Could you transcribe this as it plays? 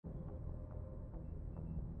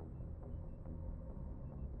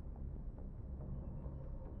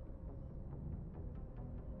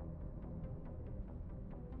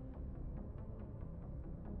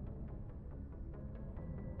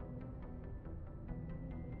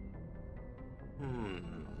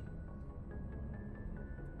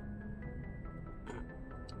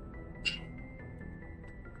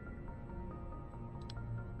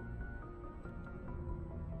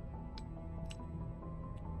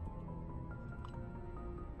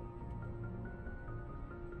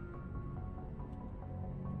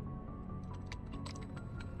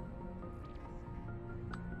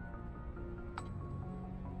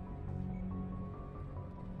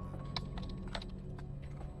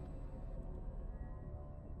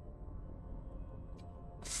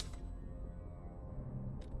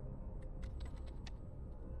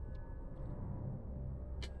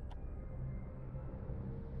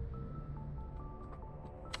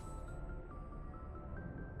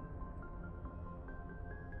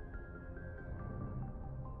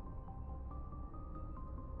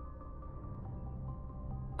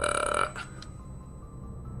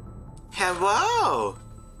Hello?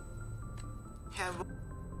 Hello?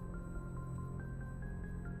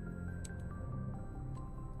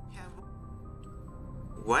 Hello?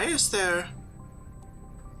 Why is there...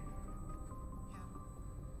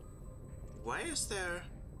 Why is there...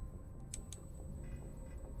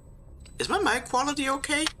 Is my mic quality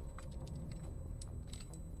okay?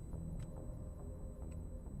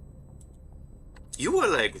 You were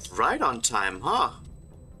like right on time, huh?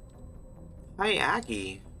 Hi,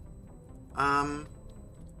 Aggie.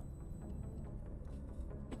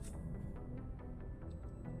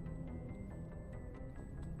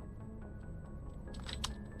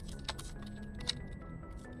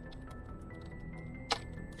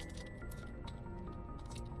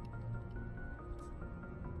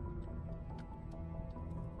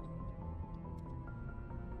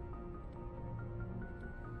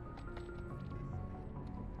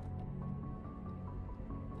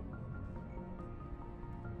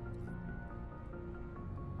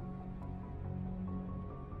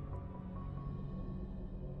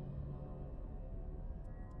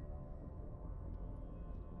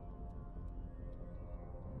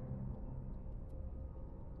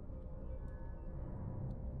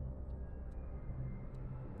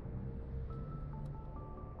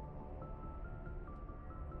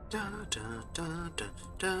 Da da da da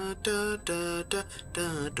da da da da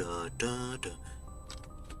da da da.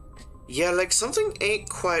 Yeah, like something ain't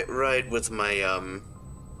quite right with my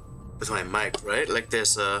mic, right? Like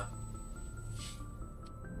there's a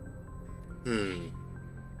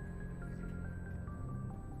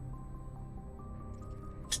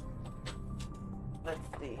Let's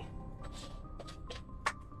see.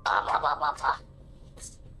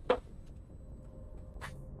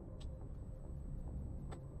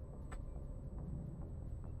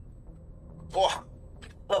 Oh.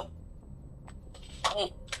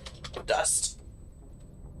 Dust.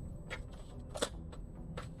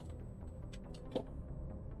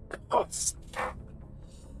 Oh.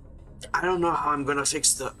 I don't know how I'm gonna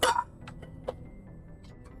fix the...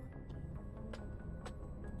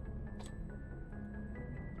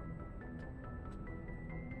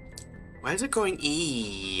 Why is it going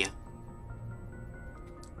E?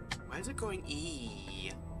 Why is it going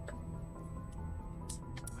E?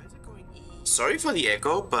 Why is it going E? Sorry for the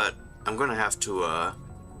echo, but I'm gonna have to,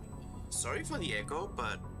 Sorry for the echo,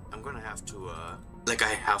 but I'm gonna have to, Like, I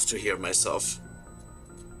have to hear myself.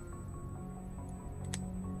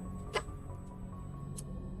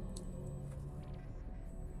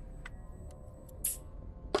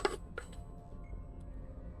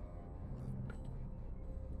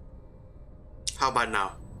 How about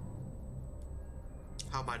now?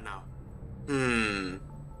 How about now?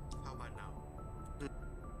 How about now?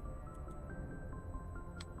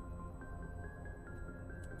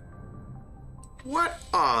 What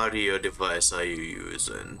audio device are you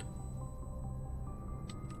using?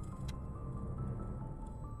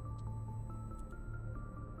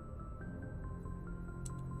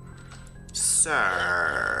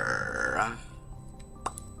 Sir.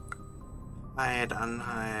 Hide,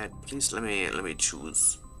 unhide. Please let me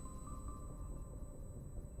choose.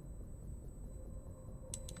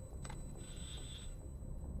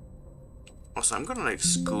 Also, I'm gonna like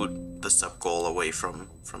scoot the sub goal away from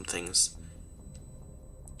things.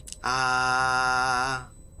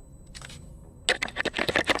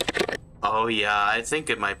 Oh yeah, I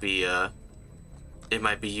think it might be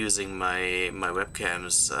using my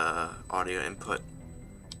webcam's audio input.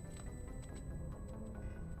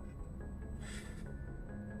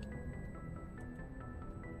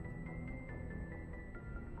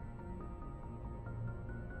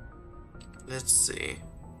 Let's see.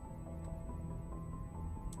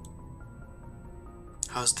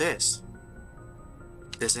 How's this?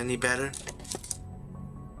 This any better?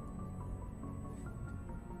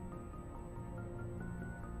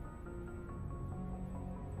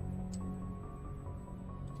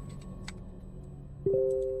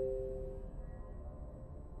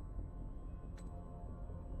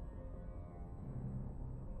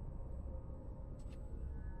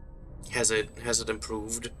 Has it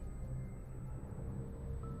improved?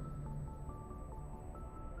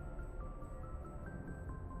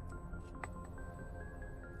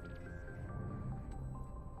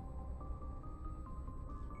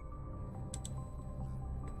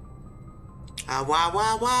 Ah wah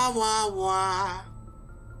wah wah wah wah.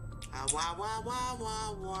 Ah wah wah wah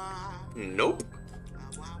wah wah. Nope. Ah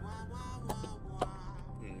wah wah wah wah wah.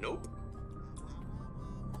 Nope.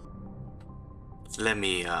 Let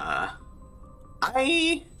me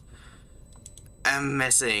I am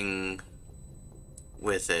messing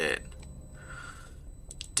with it.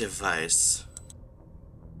 Device.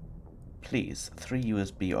 Please, 3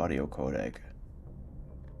 USB audio codec.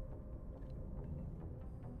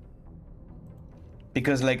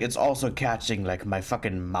 Because, like, it's also catching, like, my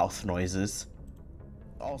fucking mouth noises.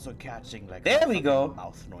 Also catching, like, there we go!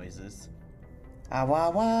 Mouth noises. Ah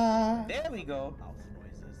wah wah! There we go! Mouth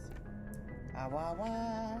noises. Ah wah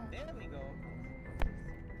wah! There we go!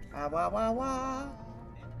 Ah wah wah wah!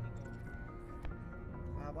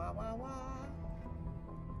 Ah wah wah wah!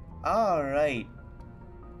 Alright.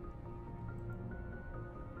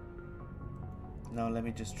 Now let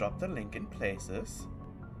me just drop the link in places.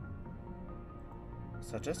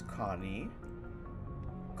 Such as Connie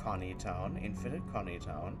Town, Infinite Connie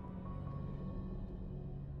Town.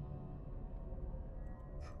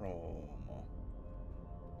 Promo.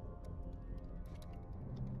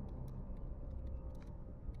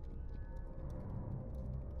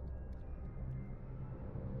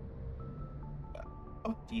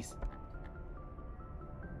 Oh, jeez.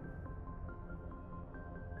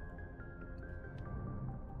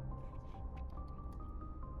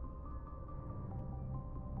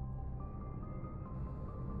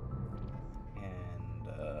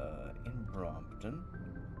 In Brompton.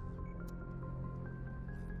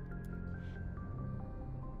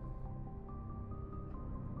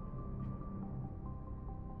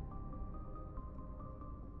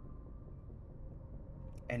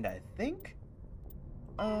 And I think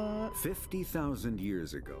 50,000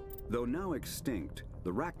 years ago, though now extinct,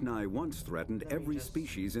 the Rachni once threatened every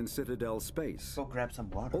species in Citadel space. Go grab some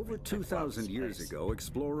water. Over 2,000 years ago,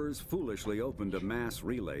 explorers foolishly opened a mass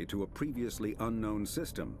relay to a previously unknown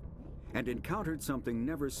system and encountered something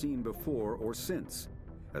never seen before or since,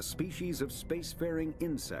 a species of spacefaring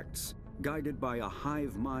insects guided by a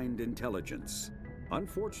hive mind intelligence.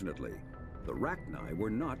 Unfortunately, the Rachni were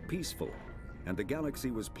not peaceful, and the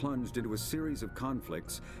galaxy was plunged into a series of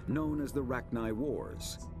conflicts known as the Rachni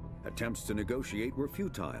Wars. Attempts to negotiate were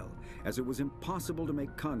futile, as it was impossible to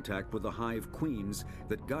make contact with the hive queens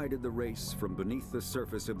that guided the race from beneath the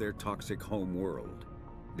surface of their toxic home world.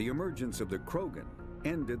 The emergence of the Krogan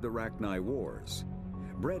ended the Rachni Wars.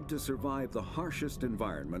 Bred to survive the harshest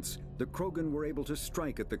environments, the Krogan were able to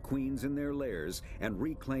strike at the queens in their lairs and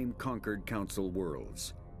reclaim conquered Council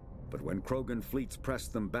worlds. But when Krogan fleets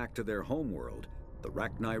pressed them back to their homeworld, the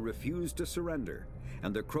Rachni refused to surrender,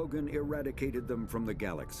 and the Krogan eradicated them from the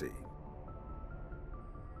galaxy.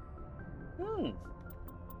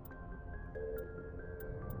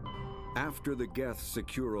 After the Geth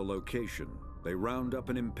secure a location, they round up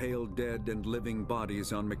and impale dead and living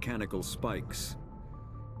bodies on mechanical spikes.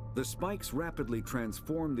 The spikes rapidly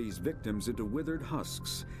transform these victims into withered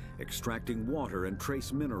husks, extracting water and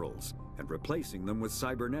trace minerals, and replacing them with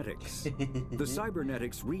cybernetics. The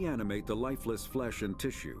cybernetics reanimate the lifeless flesh and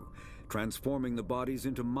tissue, transforming the bodies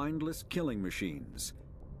into mindless killing machines.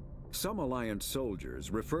 Some Alliance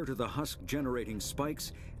soldiers refer to the husk-generating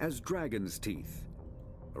spikes as dragon's teeth,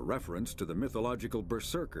 a reference to the mythological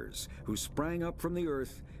berserkers who sprang up from the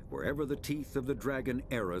earth wherever the teeth of the dragon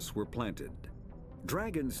Eris were planted.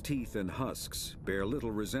 Dragon's teeth and husks bear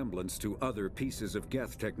little resemblance to other pieces of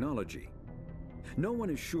Geth technology. No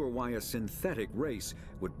one is sure why a synthetic race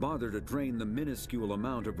would bother to drain the minuscule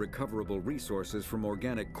amount of recoverable resources from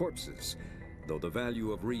organic corpses, though the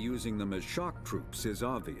value of reusing them as shock troops is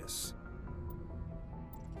obvious.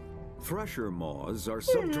 Thresher moths are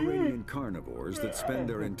subterranean carnivores that spend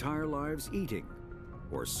their entire lives eating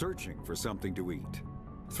or searching for something to eat.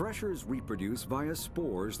 Threshers reproduce via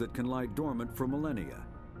spores that can lie dormant for millennia,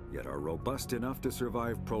 yet are robust enough to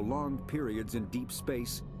survive prolonged periods in deep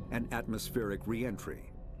space and atmospheric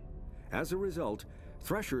re-entry. As a result,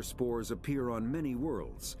 thresher spores appear on many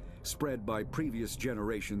worlds, spread by previous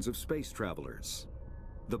generations of space travelers.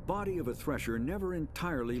 The body of a thresher never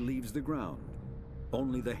entirely leaves the ground.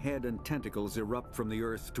 Only the head and tentacles erupt from the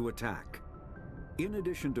earth to attack. In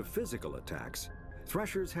addition to physical attacks,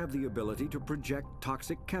 threshers have the ability to project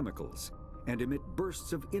toxic chemicals and emit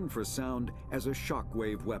bursts of infrasound as a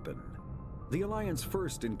shockwave weapon. The Alliance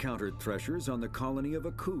first encountered threshers on the colony of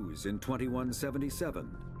Akuz in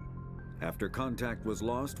 2177. After contact was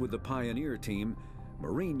lost with the Pioneer team,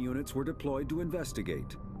 Marine units were deployed to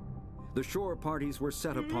investigate. The shore parties were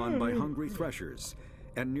set upon by hungry threshers,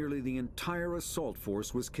 and nearly the entire assault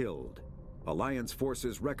force was killed. Alliance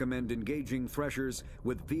forces recommend engaging threshers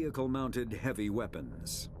with vehicle-mounted heavy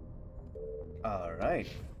weapons. All right.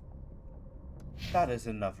 That is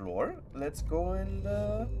enough lore. Let's go and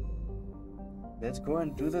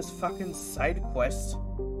do this fucking side quest.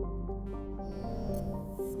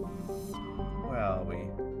 Where are we?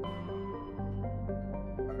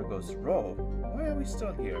 Argos Row. Why are we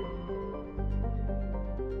still here?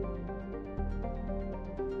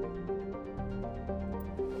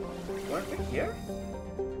 Weren't we here?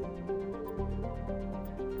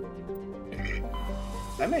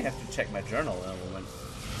 I may have to check my journal in a moment.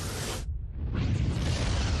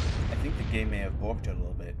 I think the game may have borked a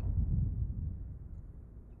little bit.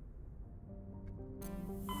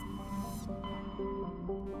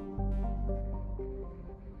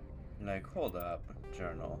 Like, hold up,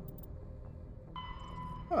 journal.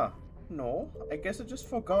 Huh, no, I guess I just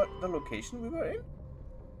forgot the location we were in?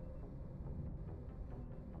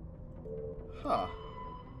 Huh.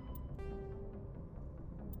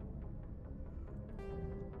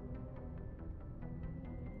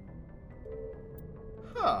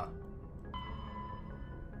 Huh.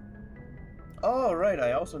 Oh, right,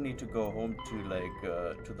 I also need to go home to, like,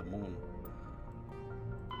 to the moon.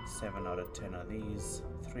 7 out of 10 of these.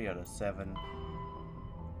 3 out of 7.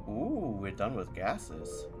 Ooh, we're done with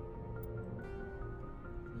gases.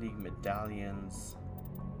 League medallions.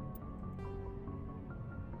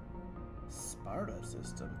 Sparta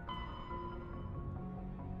system.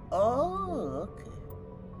 Oh, okay.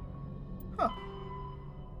 Huh.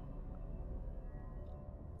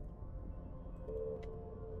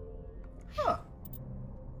 Huh.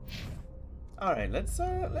 All right, let's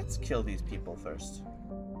kill these people first.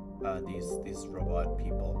 These robot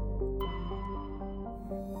people.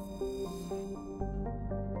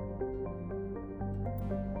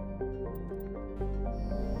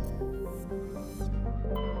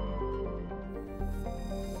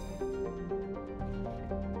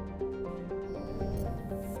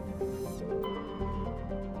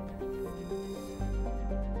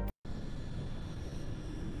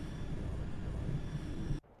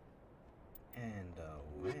 And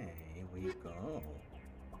away we go.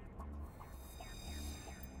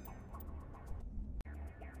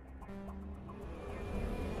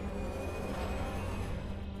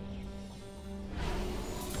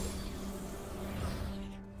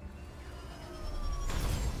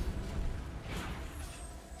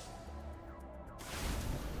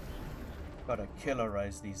 Gotta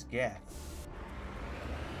killerize these Geth.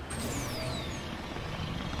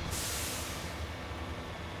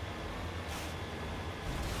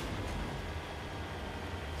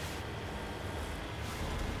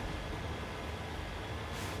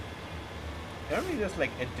 Apparently there's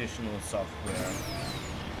like additional software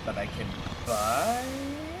that I can buy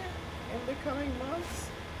in the coming months,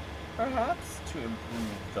 perhaps, to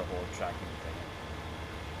improve the whole tracking thing.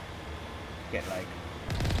 Get like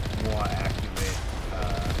more accurate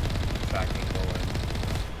tracking going.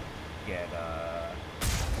 Get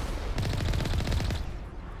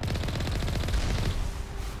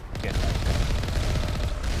like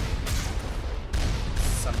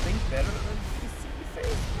something better than PC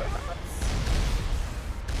face, perhaps.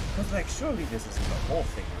 Because like surely this isn't the whole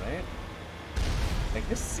thing, right? Like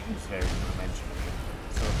this seems very two-dimensional,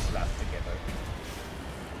 sort of slapped together.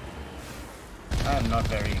 I am not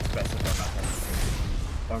very expressive on that kind of thing.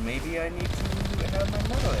 Or maybe I need to have my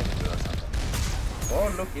model editor or something. Or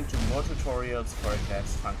look into more tutorials for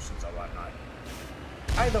advanced functions or whatnot.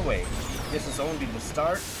 Either way, this is only the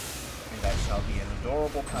start, and I shall be an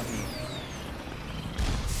adorable puppy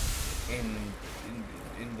in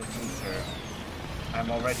the future. I'm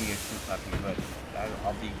already a cute puppy, but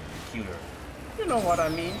I'll be cuter. You know what I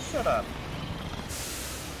mean? Shut up.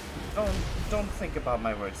 Don't think about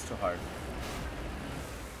my words too hard.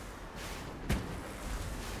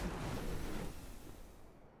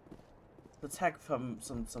 Let's hack from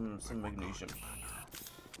some magnesium.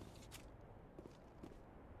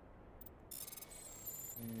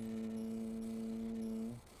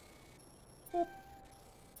 Boop.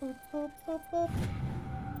 Boop, boop, boop, boop.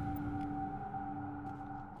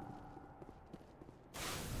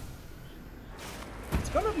 It's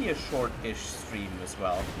gonna be a short-ish stream as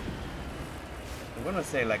well. I'm gonna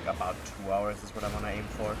say like about 2 hours is what I wanna aim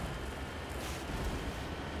for.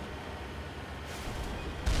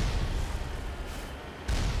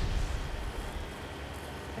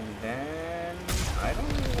 And then I don't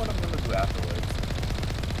know what I'm gonna do afterwards.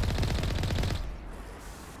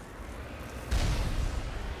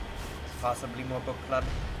 Possibly more book club,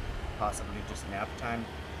 possibly just nap time.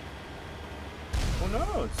 Who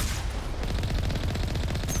knows?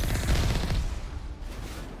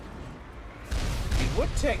 It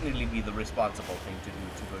would technically be the responsible thing to do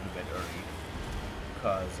to go to bed early.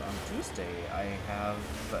 Because on Tuesday I have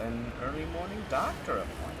an early morning doctor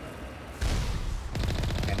appointment.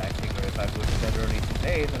 And I figure if I go to bed early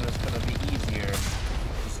today, then it's gonna be easier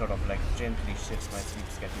to sort of like gently shift my sleep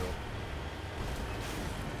schedule.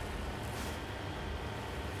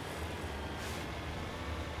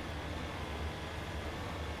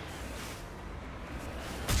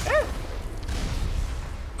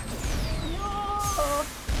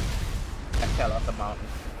 hell off the mountain.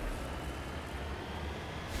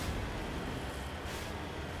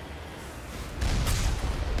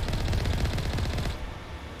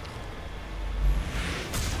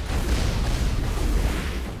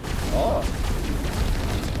 Oh.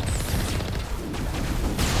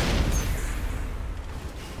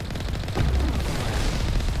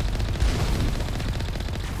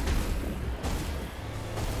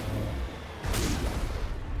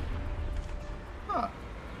 Huh.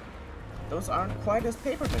 Those aren't quite as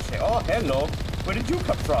paper mache. Oh, hello. Where did you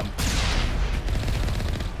come from?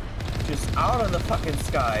 Just out of the fucking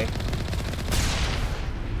sky.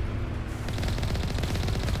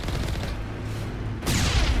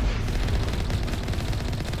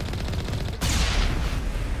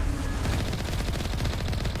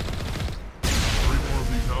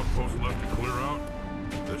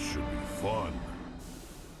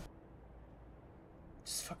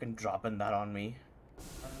 Dropping that on me.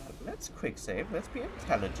 Let's quick save. Let's be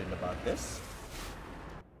intelligent about this.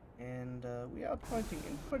 And we are pointing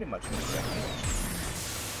in pretty much the correct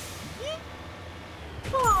direction.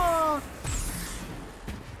 Ah!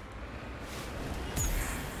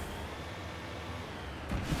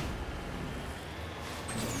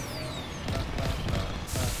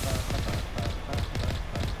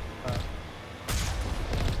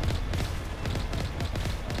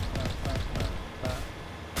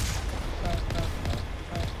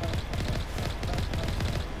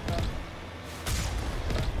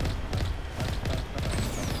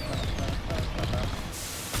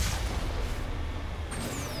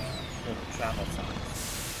 Travel songs.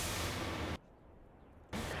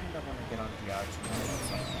 I kind of want to get on VR tomorrow at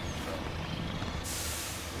some point, so.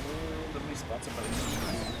 Ooh, the responsibility.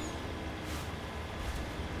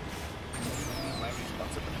 My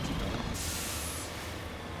responsibility goes.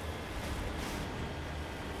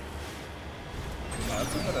 I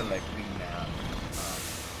also gotta like remap,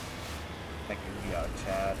 like in VR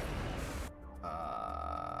chat,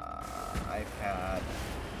 iPad,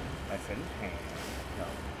 my friend Pam. No.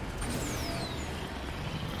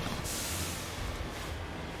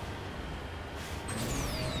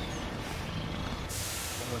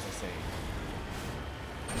 What was I saying?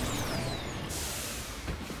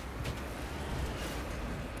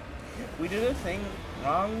 We did a thing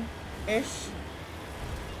wrong-ish.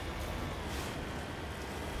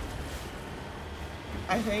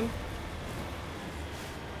 I think.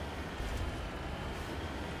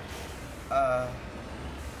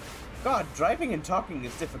 God, driving and talking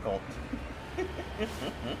is difficult.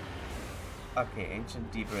 Okay,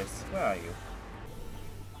 Ancient Debris, where are you?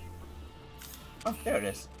 Oh, there it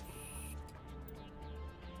is.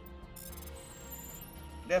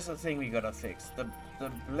 There's a thing we gotta fix. The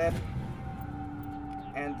bleb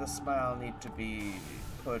and the smile need to be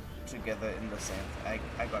put together in the same. I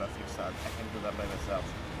gotta fix that. I can do that by myself.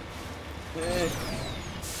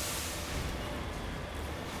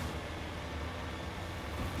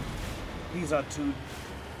 These are two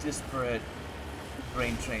disparate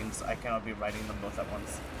brain trains. I cannot be riding them both at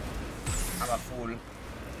once. I'm a fool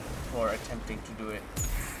for attempting to do it.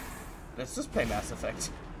 Let's just play Mass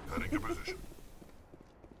Effect. Heading to position.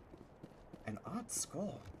 An odd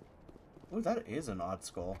skull. Oh, that is an odd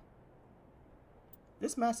skull.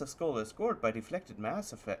 This massive skull is scored by deflected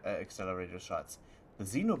mass accelerator shots. The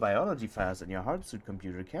xenobiology files in your hard suit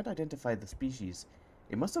computer can't identify the species.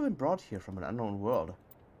 It must have been brought here from an unknown world.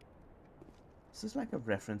 Is this like a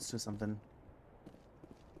reference to something?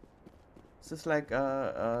 Is this like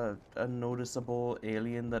a noticeable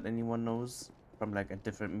alien that anyone knows from like a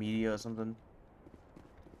different media or something?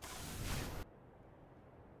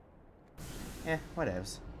 Eh,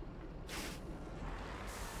 whatevs.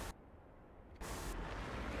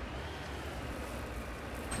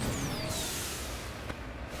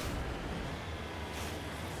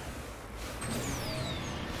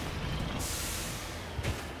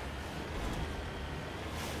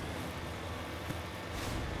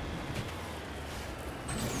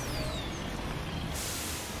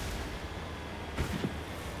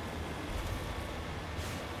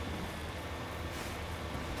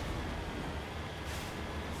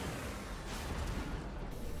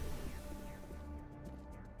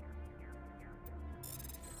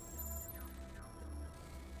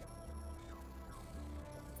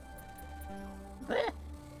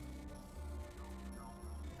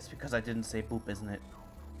 It's because I didn't say boop, isn't it?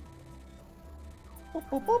 Boop,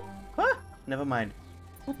 boop, boop. Huh? Never mind.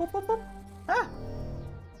 Boop, boop, boop, boop. Ah!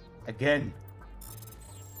 Again.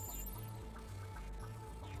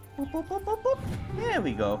 Boop, boop, boop, boop, boop. There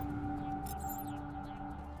we go.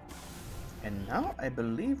 And now I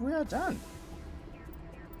believe we are done.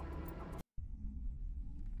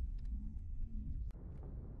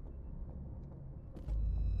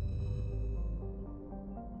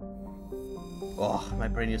 Oh, my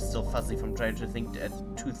brain is still fuzzy from trying to think at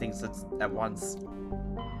two things at once.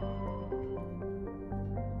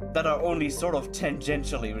 That are only sort of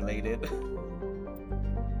tangentially related.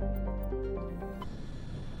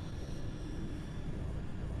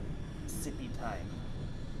 Sippy time.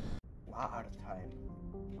 Waar time.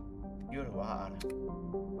 You're waar.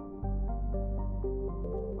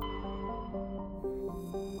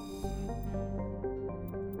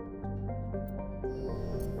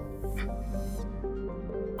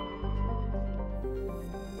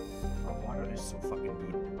 Water is so fucking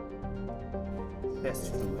good.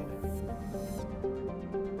 Best fluid.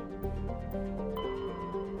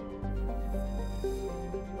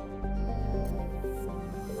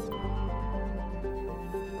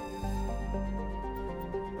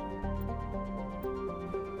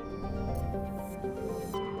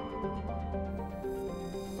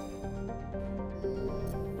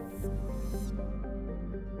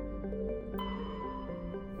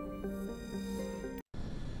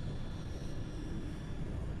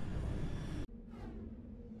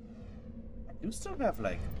 You still have,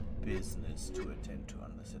 like, business to attend to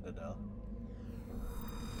on the Citadel.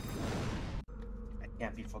 I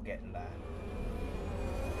can't be forgetting that.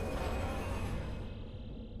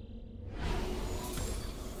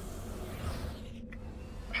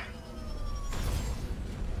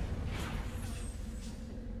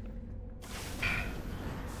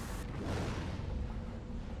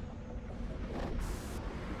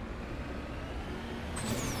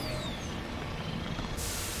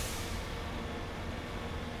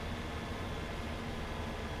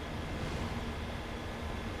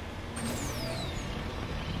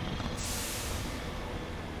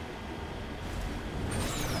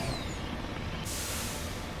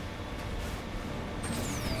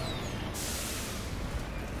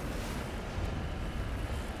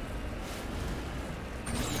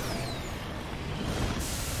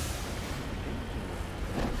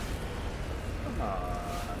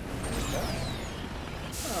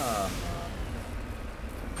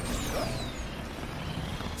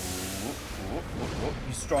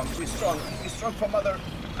 Be strong for mother.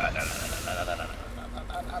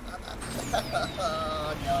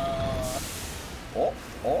 No.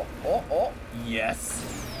 Oh, yes.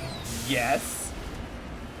 Yes.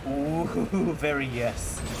 Ooh, very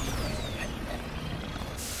yes.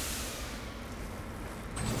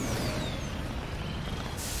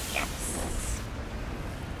 Yes.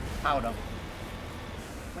 Powder.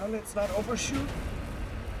 Now let's not overshoot.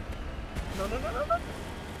 No.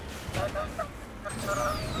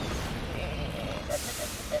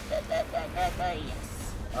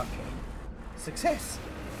 Yes. Okay. Success.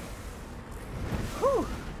 Whew.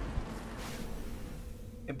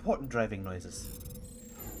 Important driving noises.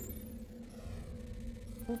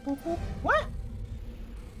 What?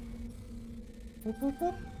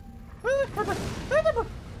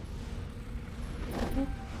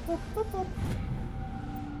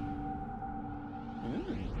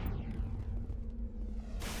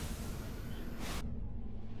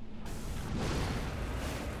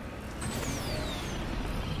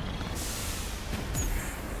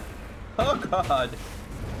 Oh god!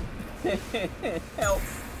 Help!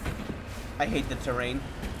 I hate the terrain.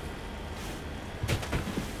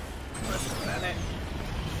 First planet.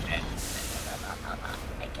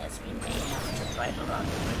 I guess we may have to drive around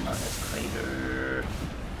the rim of this crater.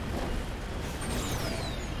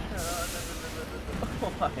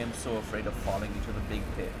 Oh, I am so afraid of falling into the big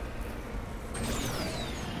pit.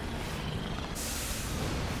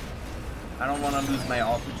 I don't want to lose my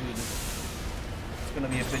altitude. It's gonna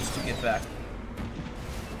be a bitch to get back.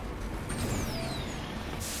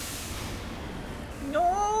 No!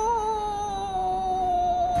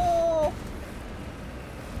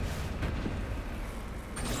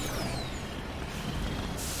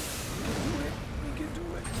 We can do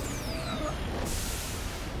it.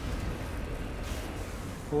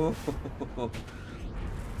 Oh.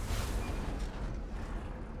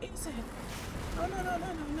 Is it? No.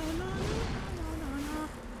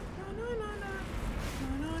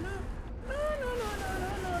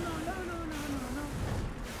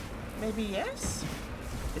 Maybe yes?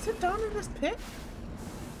 Is it down in this pit?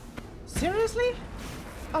 Seriously?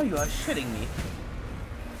 Oh, you are shitting me.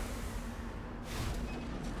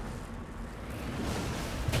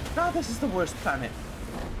 No, this is the worst planet.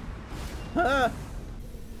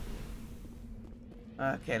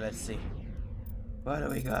 Okay, let's see. What do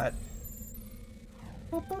we got?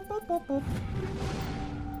 Boop, boop, boop, boop, boop.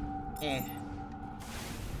 Nope.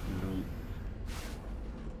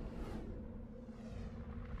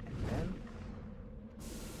 And then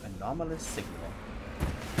anomalous signal.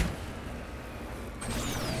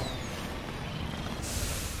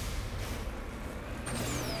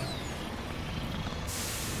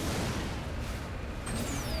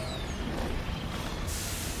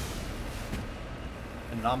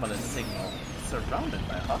 anomalous signal, surrounded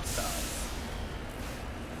by hostiles.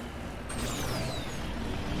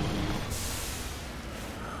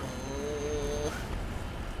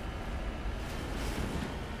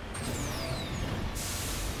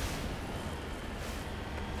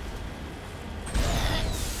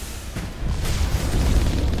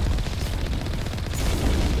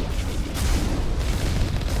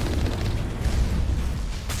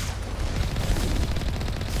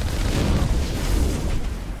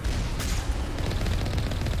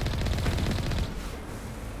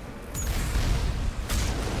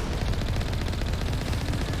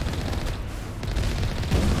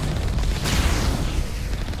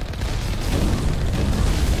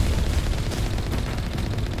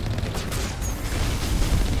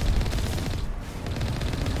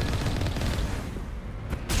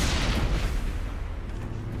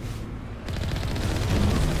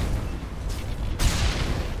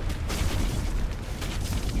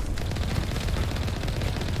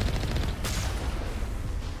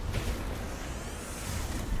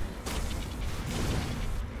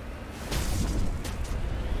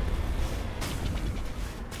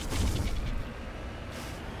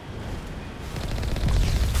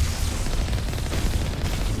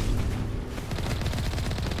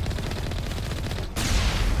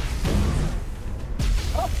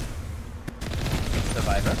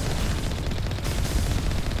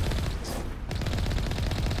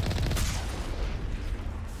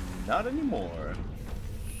 Not anymore.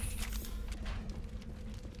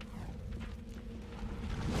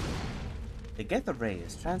 The Geth Array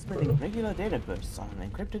is transmitting regular data bursts on an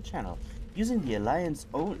encrypted channel using the Alliance's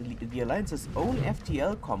own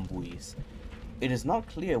FTL convoys. It is not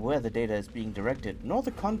clear where the data is being directed, nor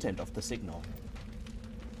the content of the signal.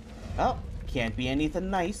 Oh, can't be anything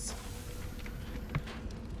nice.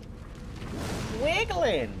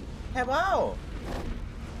 Wiggling! Hello!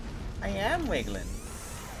 I am Wiggling.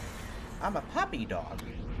 I'm a puppy dog.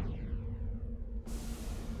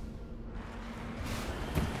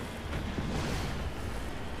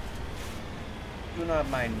 Do not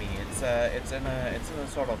mind me. It's in a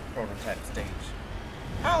sort of prototype stage.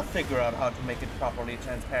 I'll figure out how to make it properly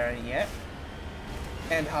transparent yet,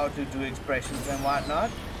 and how to do expressions and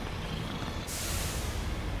whatnot.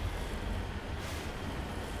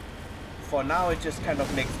 For now, it just kind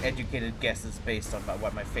of makes educated guesses based on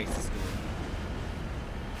what my face is doing.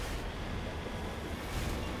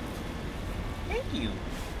 Thank you.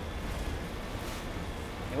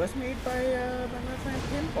 It was made by my friend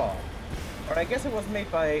Pinball. Or I guess it was made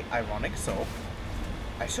by Ironic Soap.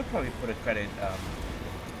 I should probably put a credit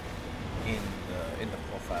in the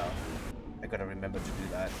profile. I gotta remember to do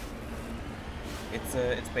that.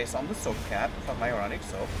 It's based on the soap cat from Ironic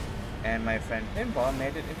Soap, and my friend Pinball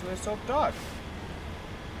made it into a soap dog.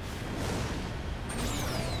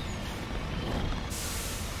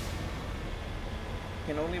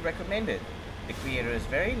 Can only recommend it. The creator is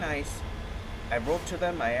very nice. I wrote to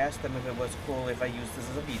them, I asked them if it was cool if I used this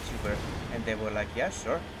as a VTuber, and they were like, yeah,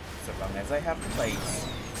 sure, so long as I have the place,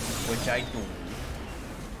 which I do.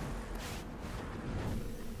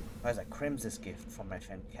 Where's a Crimson's gift from my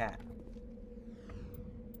friend Cat?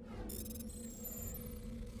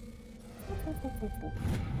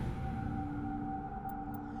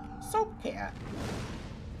 Soap Cat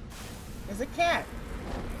is a cat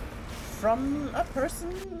from a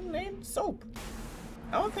person named Soap.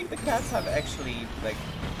 I don't think the cats have actually, like,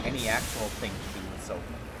 any actual thing to do with soap.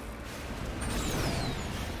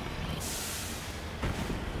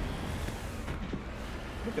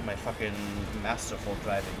 Look at my fucking masterful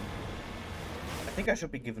driving. I think I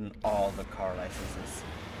should be given all the car licenses.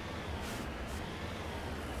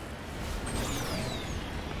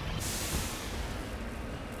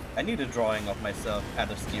 I need a drawing of myself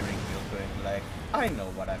at a steering wheel going like, I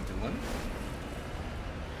know what I'm doing.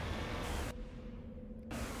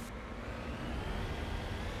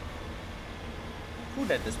 Who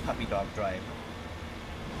let this puppy dog drive?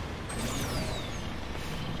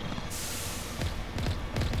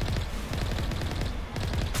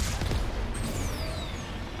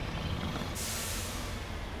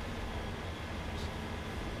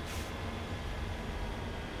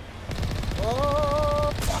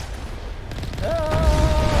 Oh, fuck.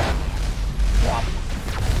 Whop.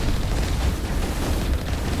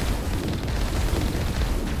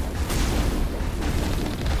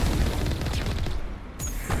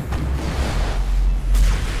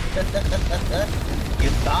 You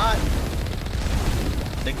thought?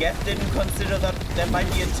 The Geth didn't consider that there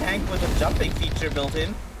might be a tank with a jumping feature built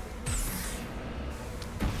in.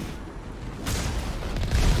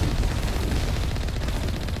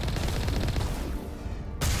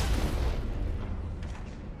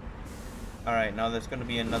 Alright, now there's gonna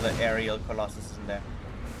be another aerial colossus in there.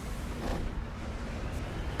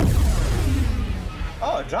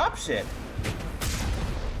 Oh, drop shit!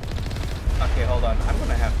 Okay, hold on. I'm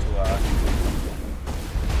gonna have to,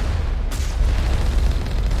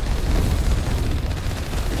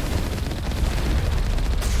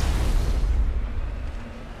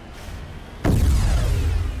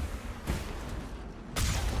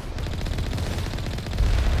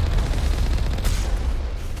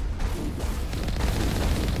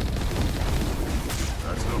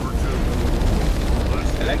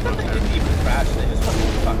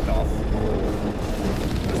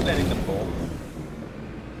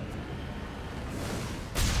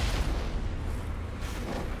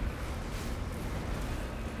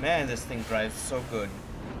 man, this thing drives so good.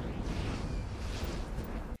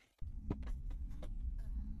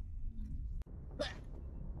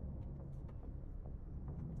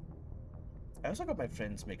 I also got my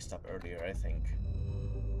friends mixed up earlier, I think.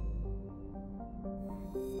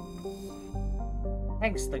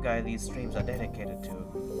 Hank's the guy these streams are dedicated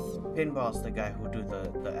to. Pinball's the guy who do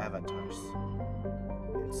the avatars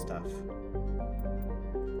and stuff.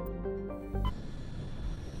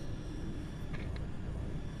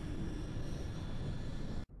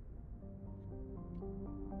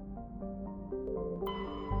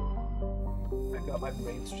 I got my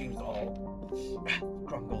brain streams all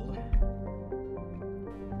crumbled.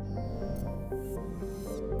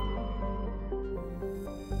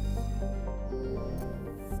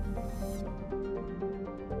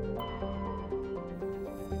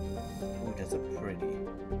 Ooh, that's a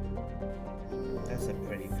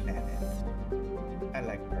pretty planet. I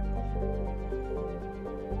like purple.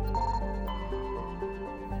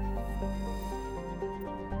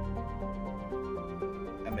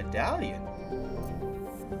 A medallion?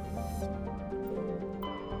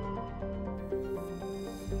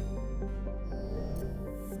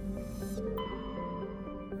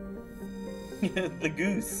 The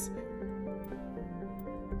goose.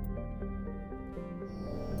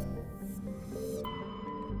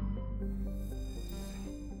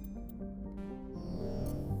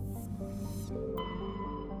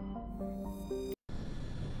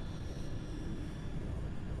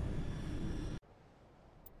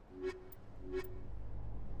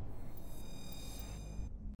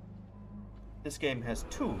 This game has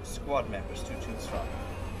 2 squad members to choose from.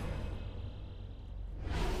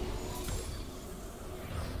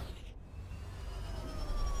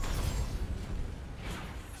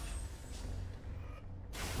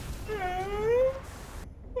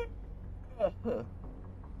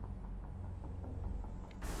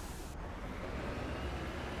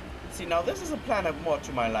 See, now this is a planet more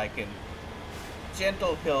to my liking.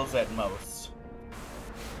 Gentle hills at most.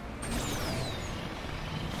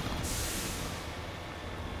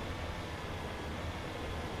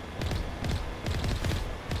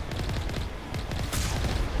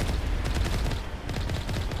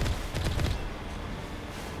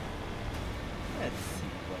 Let's see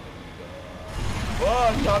what we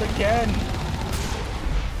got. Oh, not again!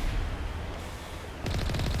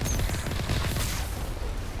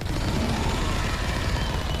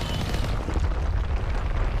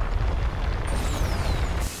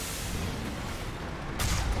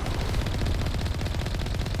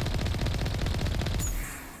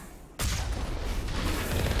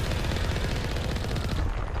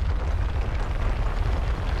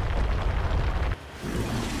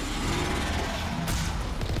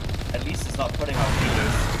 At least it's not putting out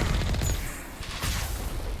feelers.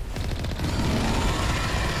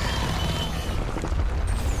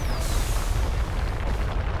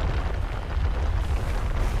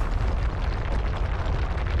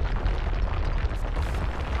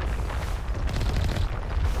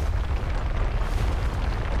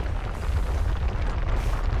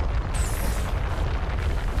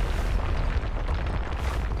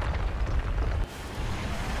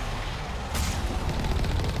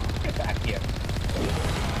 Get back here.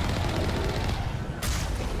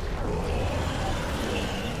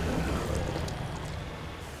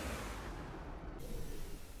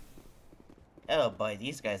 Oh boy,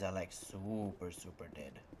 these guys are like super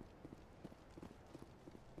dead.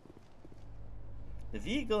 The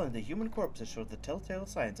vehicle and the human corpses show the telltale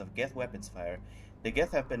signs of Geth weapons fire. The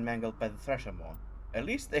Geth have been mangled by the Thresher Maw. At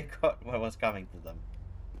least they caught what was coming to them.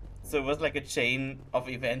 So it was like a chain of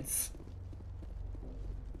events.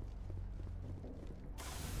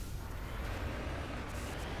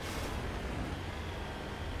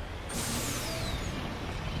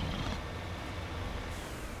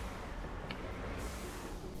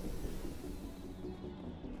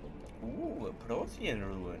 Ooh, a Prothean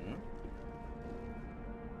ruin.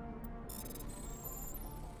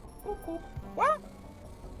 boop. What?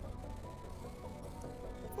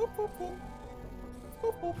 Boop, boop, boop.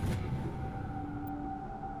 Boop, boop.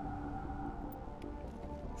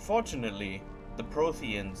 Fortunately, the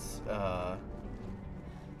Protheans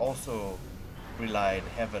also relied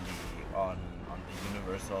heavily on the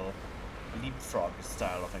universal leapfrog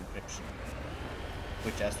style of encryption,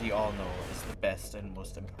 which, as we all know, is the best and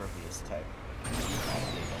most impervious type of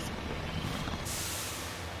data security.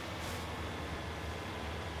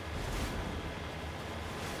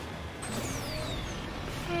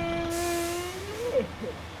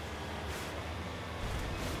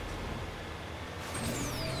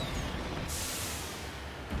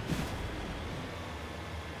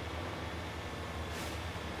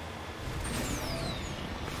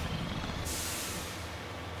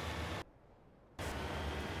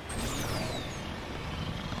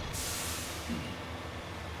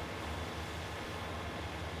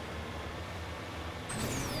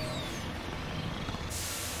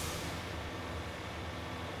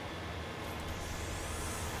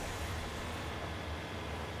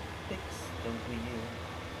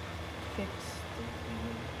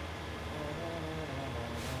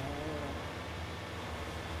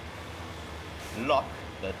 Lock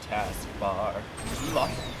the taskbar. Lock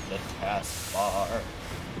the taskbar.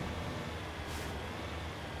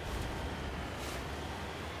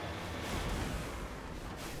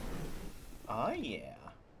 Ah, yeah.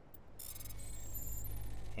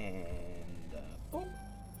 And boop,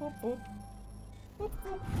 boop, boop.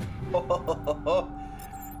 Boop, boop.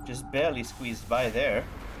 Just barely squeezed by there.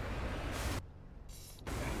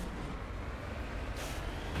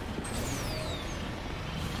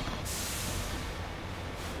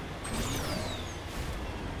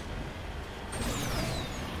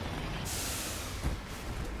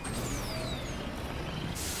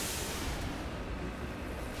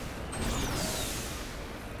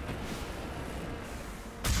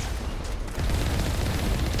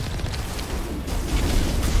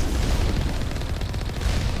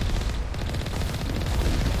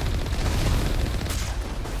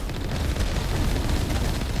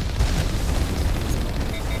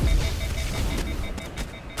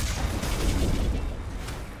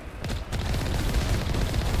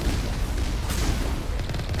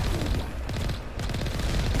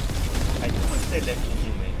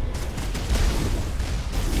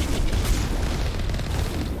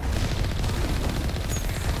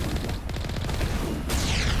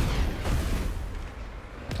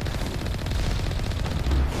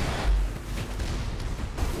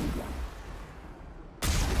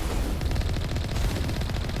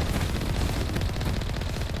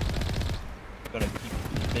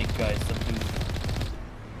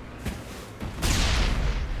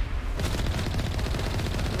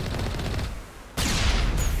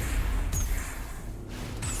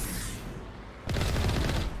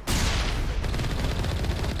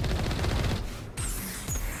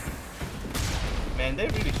 Man, they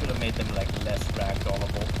really should have made them like less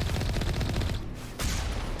ragdollable.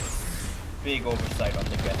 Big oversight on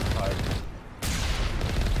the guest part.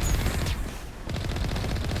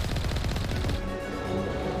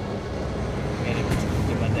 Made it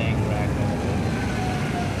give a dang ragdollable.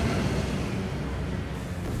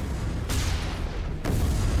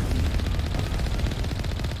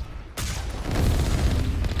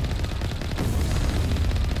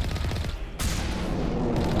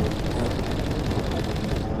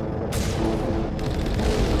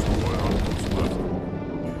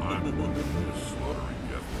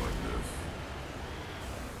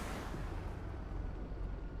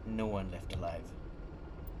 No one left alive.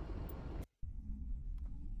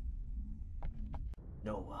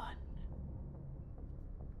 No one.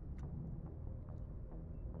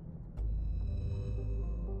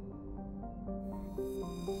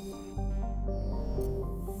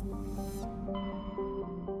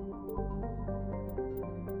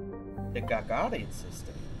 The Gagarin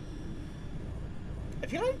system. I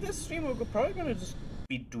feel like this stream we're probably gonna just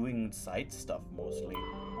be doing side stuff mostly.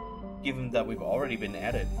 Given that we've already been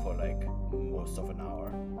at it for like most of an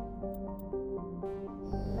hour.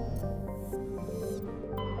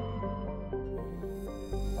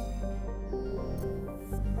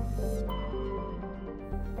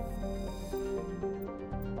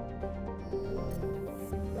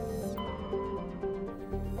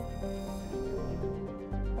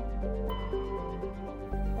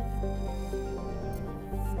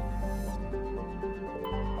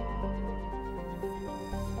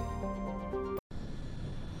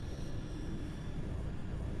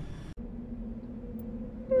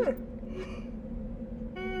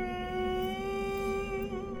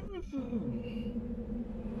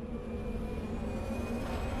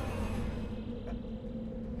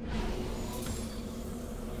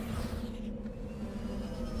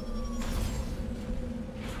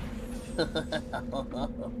 Let's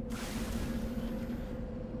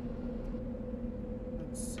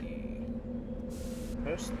see.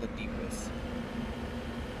 First the deepest.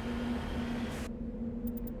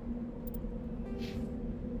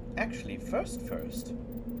 Actually, first.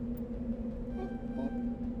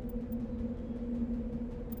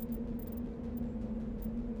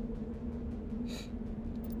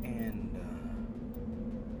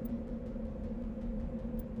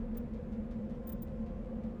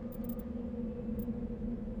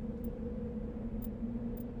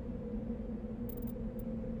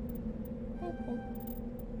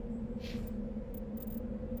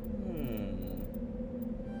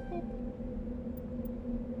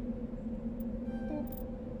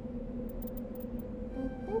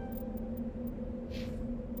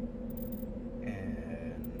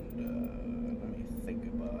 And let me think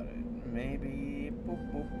about it. Maybe boop,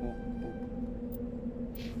 boop, boop, boop.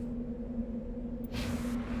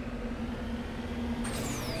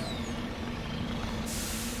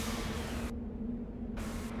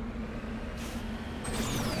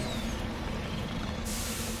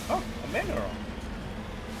 Oh, a mineral.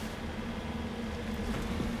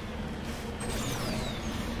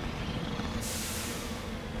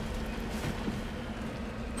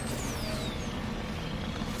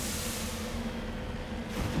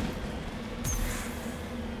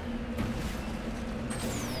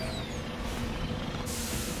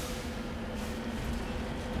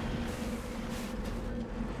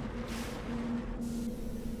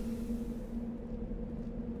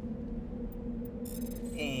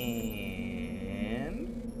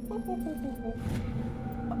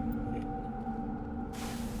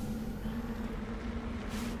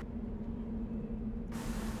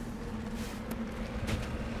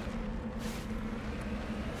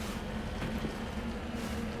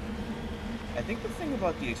 I think the thing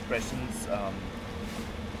about the expressions,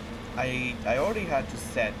 I already had to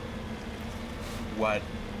set what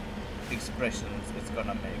expressions it's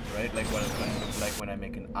gonna make, right? Like what it's gonna look like when I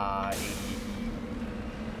make an I,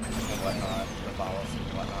 and whatnot, the vowels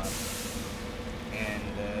and whatnot. And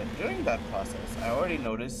during that process, I already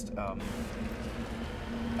noticed,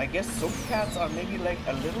 I guess soap cats are maybe like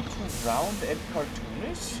a little too round and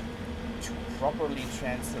cartoonish to properly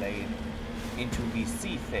translate into the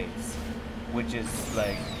C phase, which is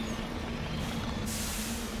like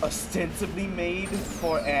ostensibly made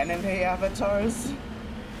for anime avatars.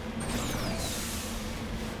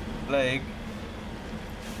 Like,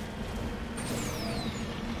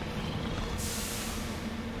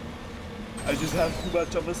 I just have too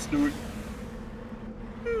much of a snoot.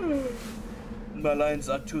 My lines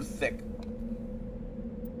are too thick.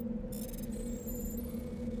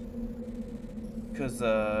 Cause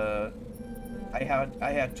I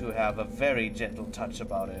had to have a very gentle touch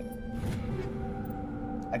about it.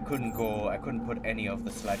 I couldn't put any of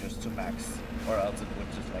the sliders to max, or else it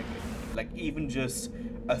would just like even just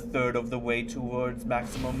a third of the way towards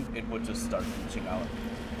maximum, it would just start reaching out.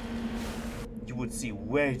 You would see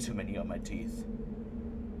way too many on my teeth.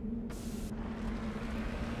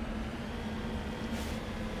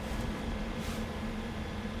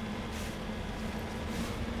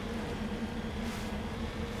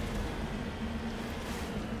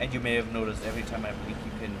 And you may have noticed every time I blink,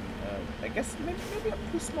 you can, I guess maybe I'm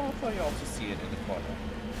too small for you all to see it in the corner.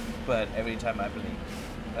 But every time I blink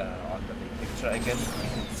on the big picture, I guess you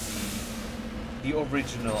can see the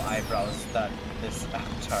original eyebrows that this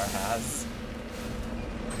avatar has.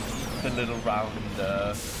 The little round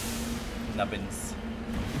nubbins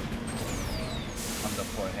on the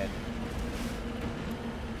forehead.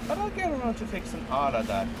 But I'll get around to fixing all of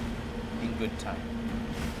that in good time.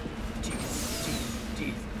 Teeth.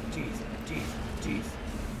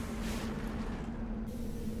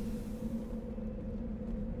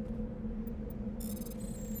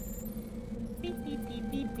 Beep, beep,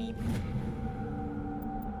 beep, beep, beep.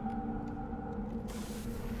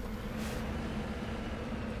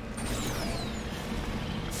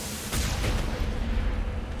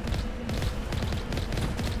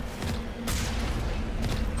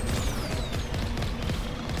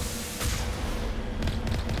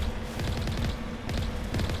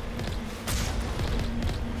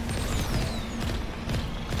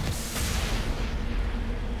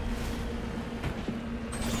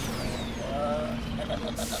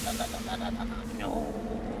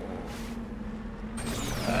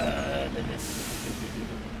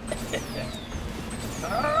 No.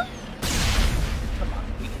 Come on,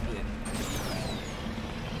 we can do it.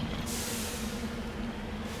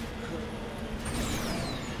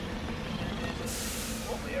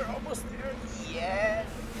 Oh, we're almost there. Yeah,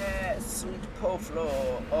 sweet Poflo.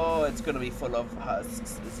 Oh, it's gonna be full of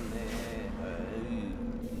husks, isn't it?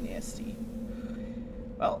 Nasty.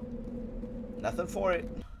 Well, nothing for it.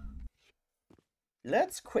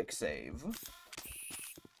 Let's quick save.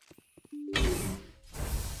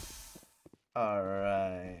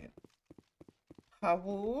 Alright.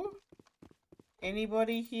 Hawu?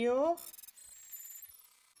 Anybody here? Boop,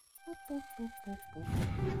 boop, boop, boop, boop.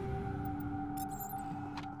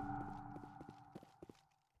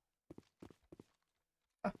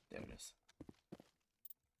 Ah, there it is.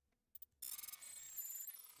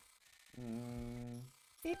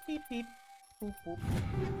 Beep, beep, beep. Boop, boop.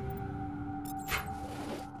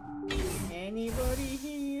 Anybody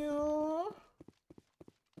here?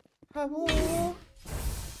 Hello?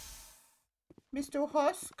 Mr.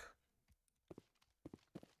 Husk?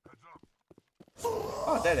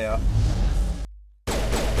 Oh, there they are.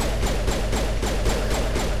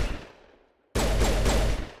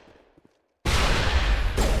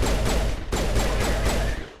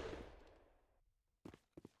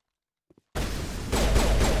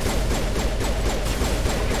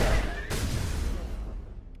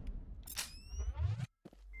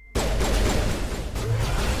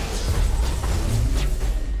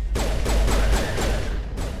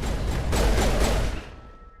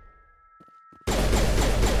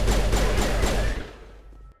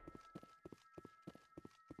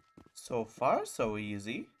 So far, so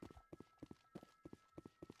easy.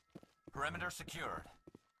 Perimeter secured.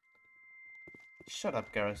 Shut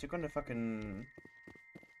up, Garrus. You're gonna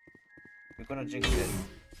jinx it.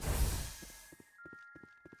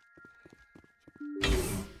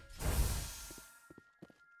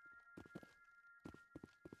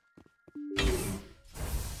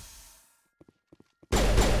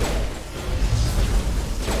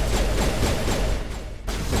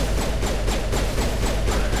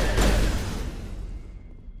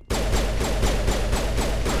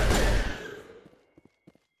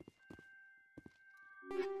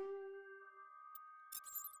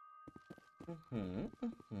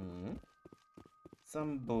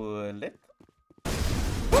 Some bullet.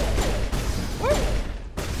 What?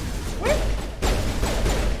 What?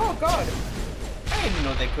 Oh god! I didn't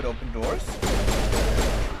know they could open doors.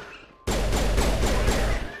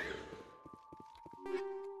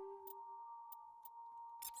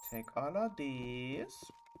 Take all of these.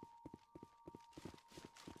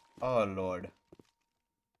 Oh lord.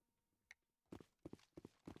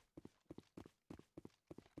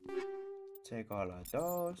 Take all of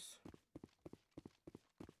those.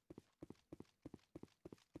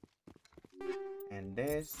 And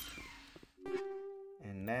this.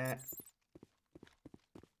 And that.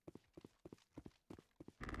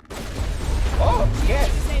 Oh, yes!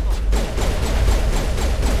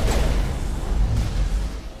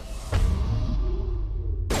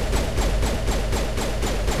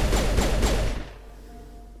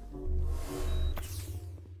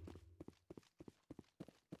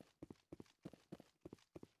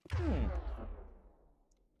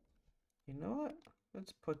 You know what?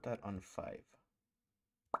 Let's put that on 5.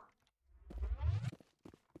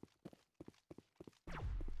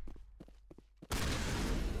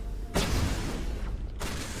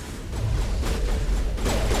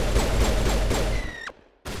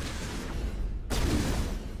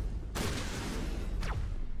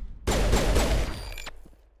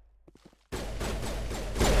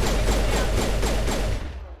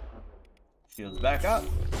 Shields back up.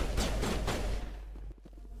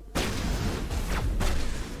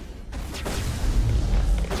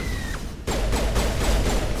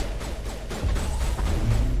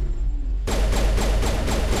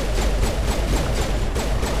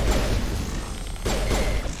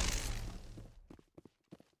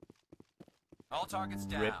 All targets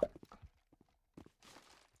down. Rip.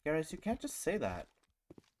 Garrus, you can't just say that.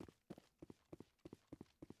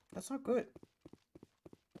 That's not good.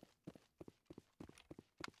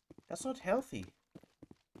 That's not healthy.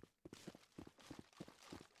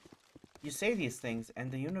 You say these things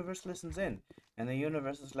and the universe listens in. And the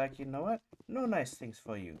universe is like, you know what? No nice things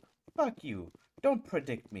for you. Fuck you. Don't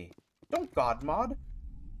predict me. Don't God mod.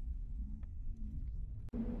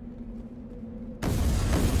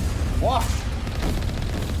 What?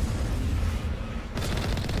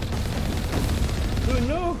 Who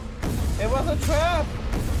knew? It was a trap!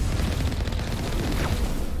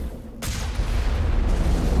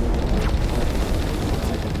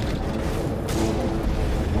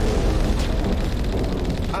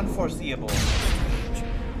 Unforeseeable.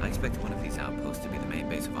 I expect one of these outposts to be the main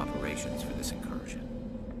base of operations for this incursion.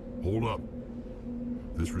 Hold up.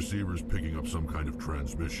 This receiver's picking up some kind of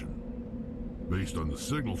transmission. Based on the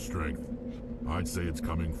signal strength, I'd say it's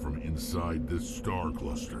coming from inside this star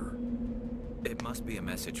cluster. It must be a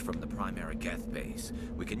message from the primary Geth base.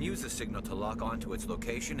 We can use the signal to lock onto its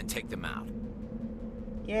location and take them out.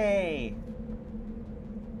 Yay!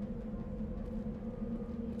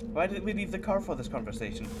 Why did we leave the car for this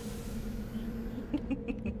conversation?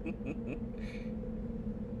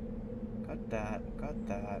 Got that, got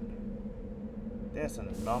that. There's an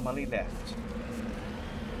anomaly left.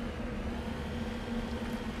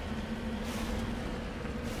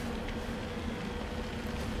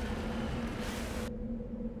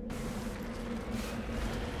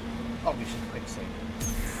 Oh, we should quick save.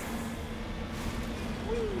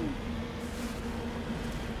 Whee!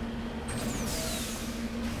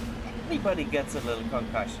 Everybody gets a little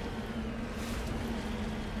concussion.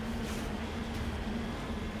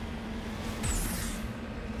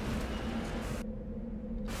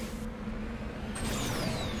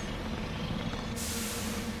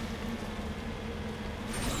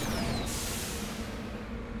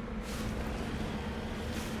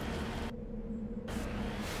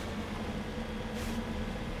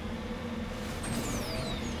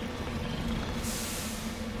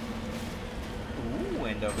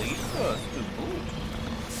 The resource to boot.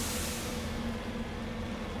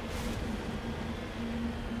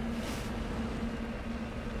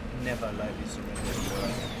 Never lightly surrender your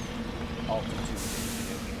altitude in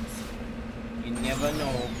video games. You never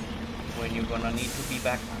know when you're gonna need to be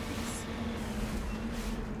back on these.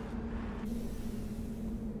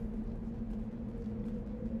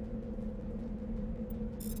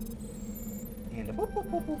 And a boop, boop,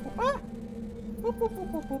 boop, boop, boop. Ah! Boop, boop,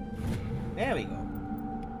 boop, boop, boop. There we go.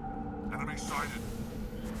 Enemy sighted.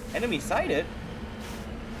 Enemy sighted?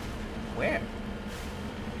 Where?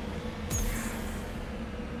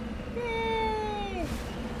 Yay!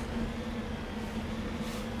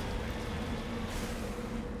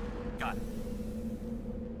 Got it.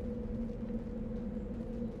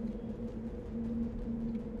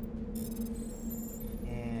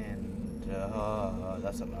 And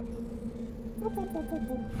that's a lot. Boop, boop, boop, boop,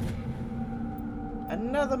 boop.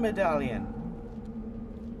 Another medallion.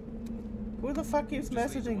 Who the fuck keeps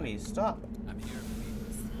messaging me? Stop. I'm here.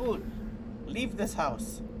 Spoon, leave this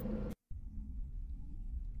house.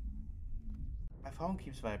 My phone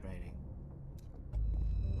keeps vibrating.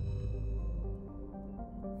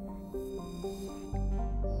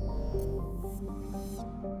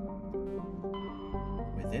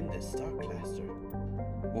 Within this star cluster.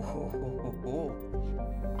 Whoa.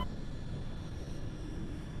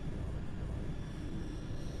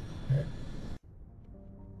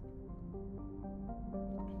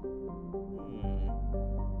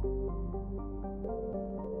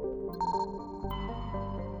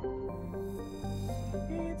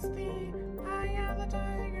 It's the eye of the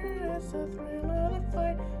tiger, it's the thrill of the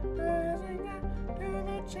fight, rising up to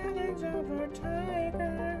the challenge of our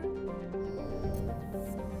tiger.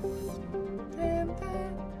 And the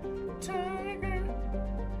tiger.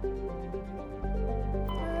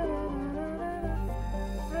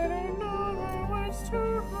 I don't know the words to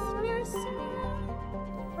all I say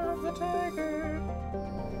of the tiger.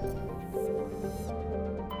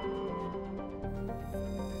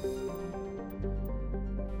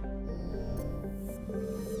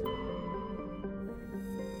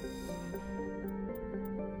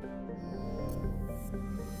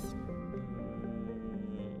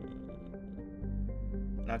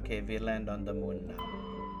 Okay, we land on the moon now.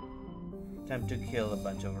 Time to kill a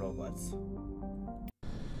bunch of robots.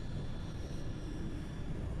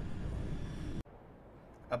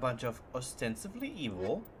 A bunch of ostensibly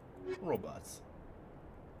evil robots.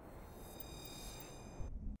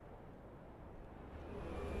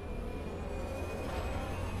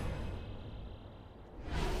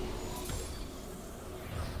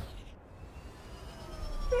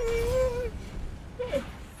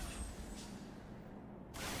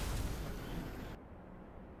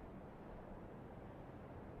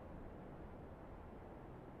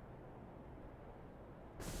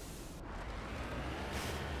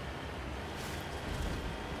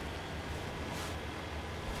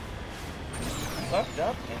 Fucked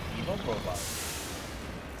up and evil robots.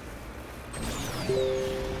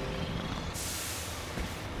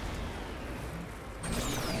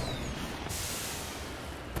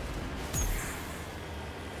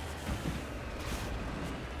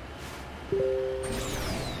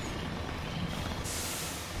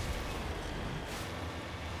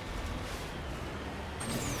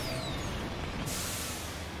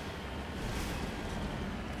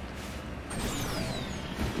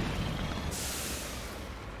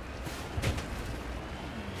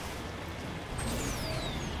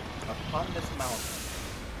 Upon this mountain,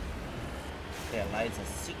 there lies a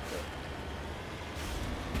secret.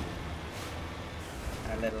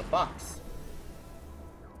 little box.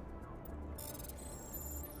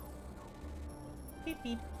 Beep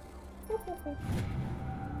beep. Boop, boop, boop.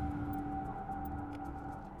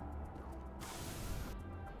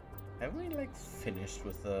 Have we like finished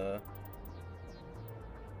with the?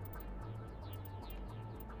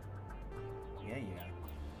 Yeah.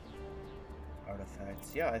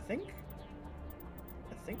 Artifacts. Yeah, I think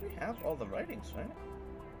we have all the writings, right?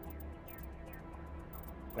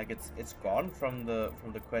 Like it's gone from the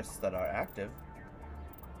quests that are active.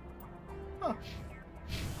 Huh.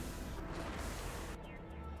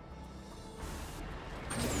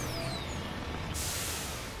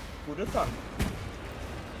 Who'd have thought?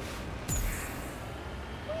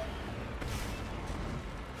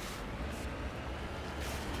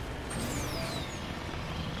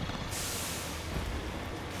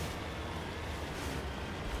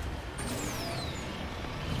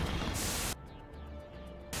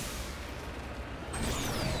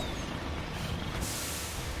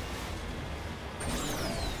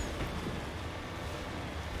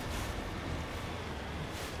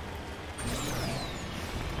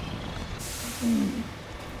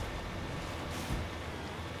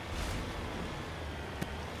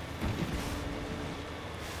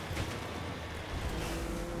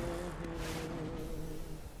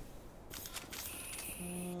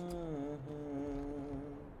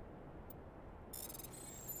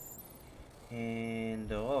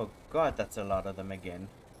 And oh god, that's a lot of them again.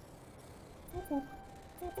 And boop,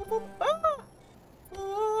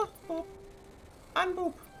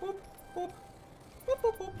 boop, boop, boop,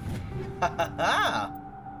 boop, boop. Ha ha ha!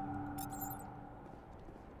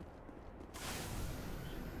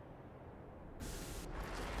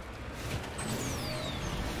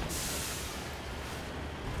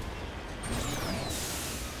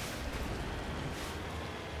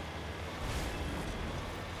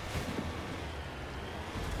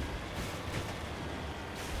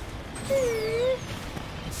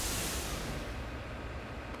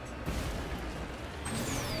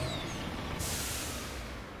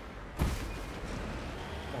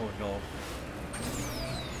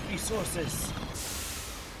 Resources.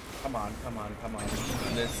 Come on.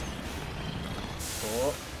 Do this.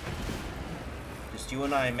 Oh. Just you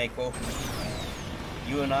and I, Mako.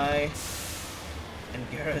 You and I and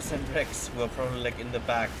Garrus and Rex were probably like in the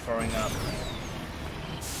back throwing up.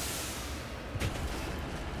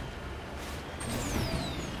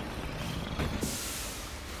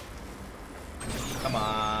 Come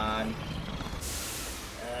on.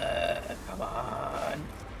 Come on.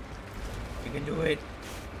 You can do it.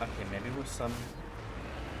 Okay, maybe with some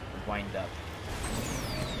wind up.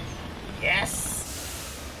 Yes!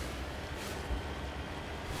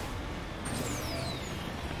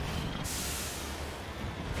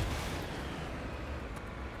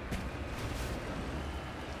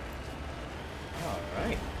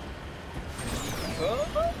 Alright.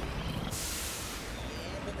 Oh.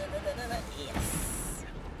 Yes!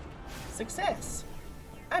 Success!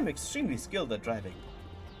 I'm extremely skilled at driving.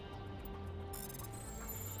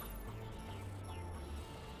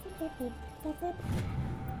 Am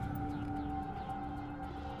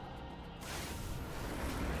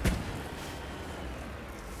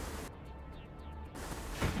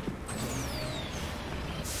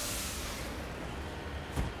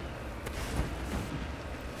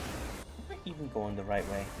I even going the right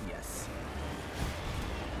way? Yes.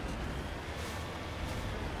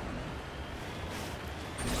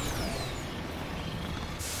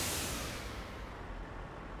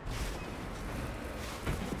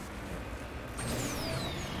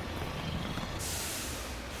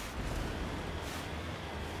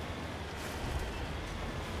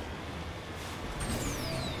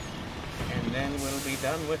 Then we'll be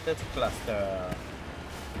done with this cluster.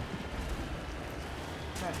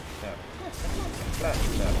 Cluster.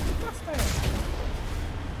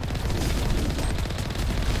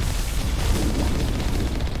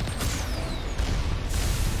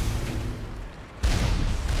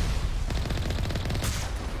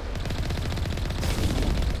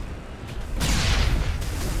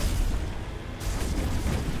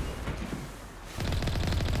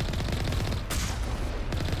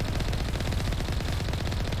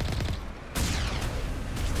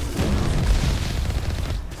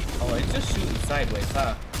 Sideways,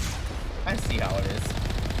 huh? I see how it is.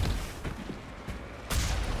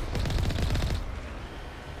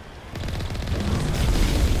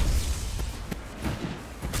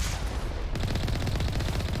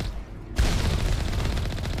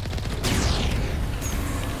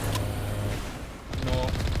 No.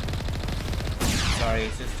 Sorry,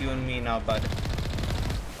 it's just you and me now, bud.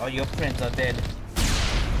 All your friends are dead.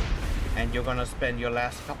 And you're gonna spend your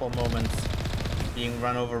last couple moments being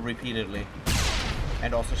run over repeatedly.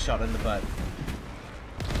 And also shot in the butt.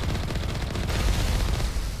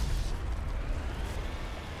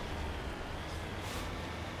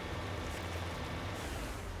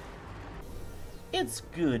 It's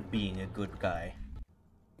good being a good guy.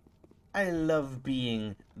 I love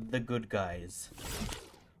being the good guys.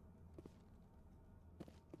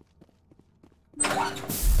 No,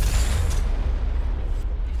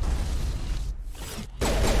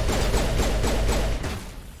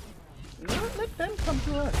 let them come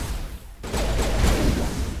to us.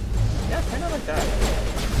 Yeah, kind of like that.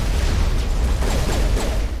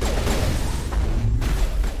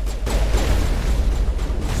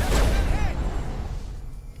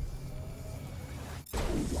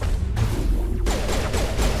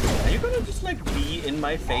 Just like be in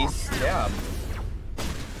my face. Yeah.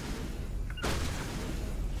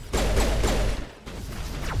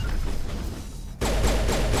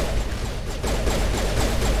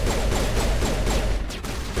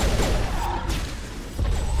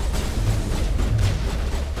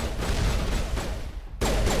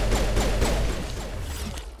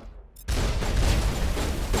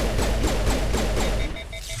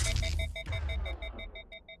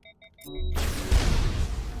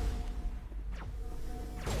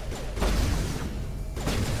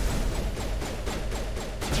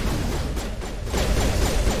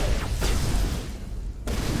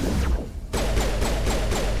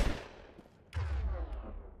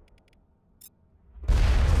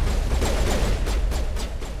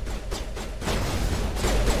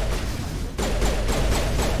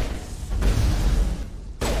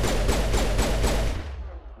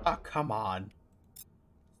 Come on.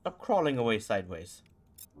 Stop crawling away sideways.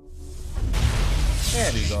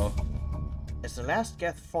 There we go. As the last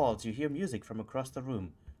Geth falls, you hear music from across the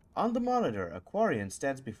room. On the monitor, a Quarian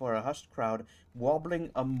stands before a hushed crowd,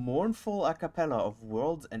 wobbling a mournful a cappella of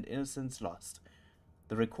worlds and innocence lost.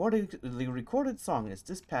 The recorded song is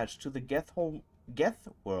dispatched to the Geth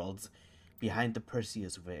worlds behind the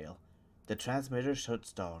Perseus Veil. The transmitter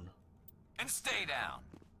shuts down. And stay down.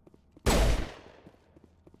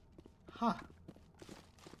 Huh.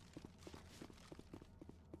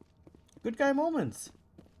 Good guy moments.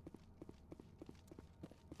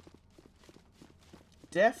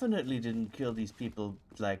 Definitely didn't kill these people,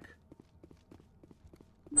 like,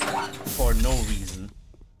 for no reason.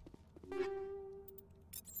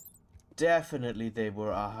 Definitely they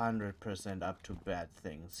were 100% up to bad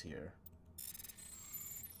things here.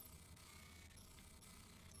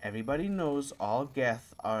 Everybody knows all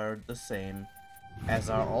Geth are the same, as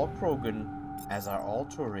are all Krogan, as are all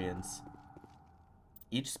Turians.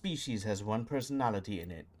 Each species has one personality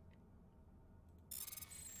in it.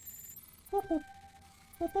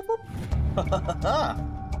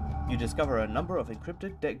 You discover a number of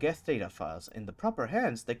encrypted Geth data files. In the proper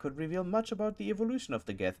hands, they could reveal much about the evolution of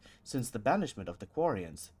the Geth since the banishment of the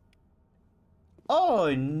Quarians.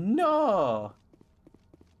 Oh no!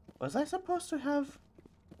 Was I supposed to have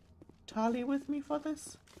Tali with me for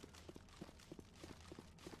this?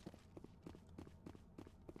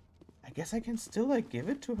 I guess I can still, like, give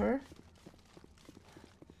it to her.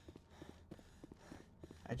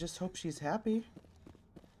 I just hope she's happy.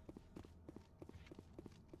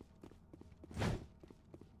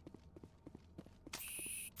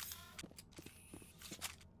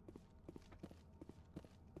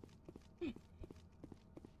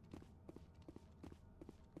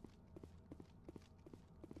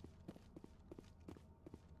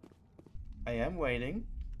 I am waiting.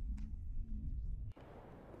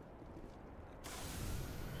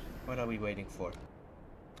 What are we waiting for?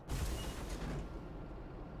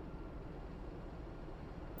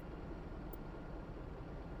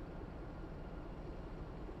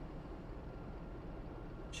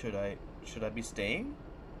 Should I be staying?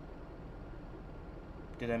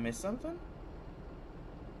 Did I miss something?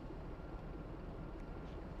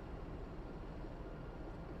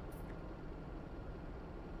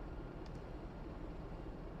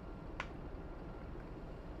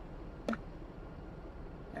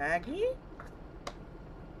 Aggie?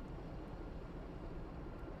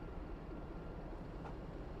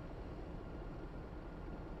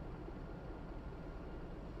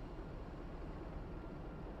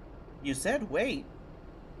 You said wait.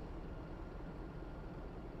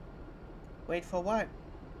 Wait for what?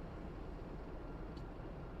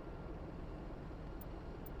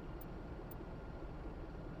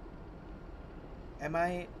 Am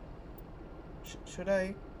I... should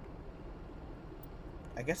I...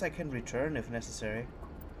 I guess I can return if necessary.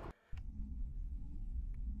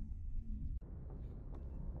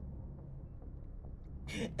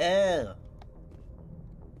 Oh.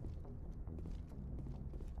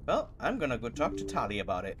 Well, I'm gonna go talk to Tali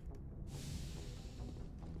about it.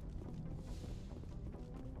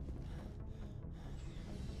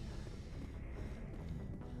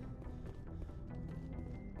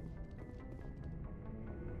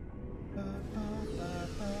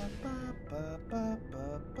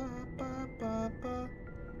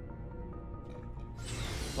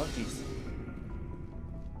 What jeez?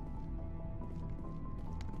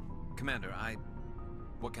 Commander,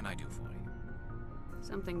 what can I do for you?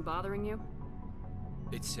 Something bothering you?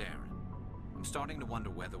 It's Saren. I'm starting to wonder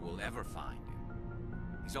whether we'll ever find him.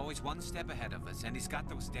 He's always one step ahead of us, and he's got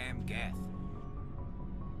those damn Geth.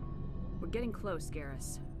 We're getting close,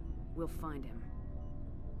 Garrus. We'll find him.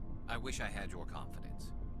 I wish I had your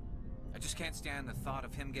confidence. I just can't stand the thought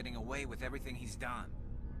of him getting away with everything he's done.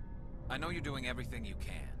 I know you're doing everything you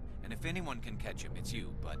can, and if anyone can catch him, it's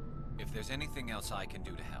you, but if there's anything else I can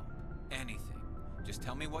do to help, anything, just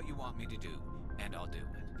tell me what you want me to do, and I'll do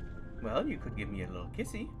it. Well, you could give me a little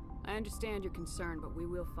kissy. I understand your concern, but we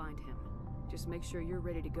will find him. Just make sure you're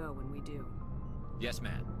ready to go when we do. Yes,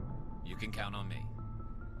 ma'am. You can count on me.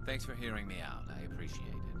 Thanks for hearing me out. I appreciate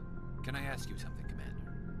it. Can I ask you something,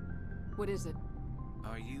 Commander? What is it?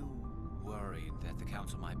 Are you worried that the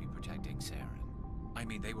Council might be protecting Saren? I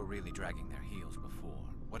mean, they were really dragging their heels before.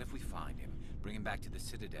 What if we find him, bring him back to the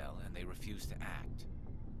Citadel, and they refuse to act?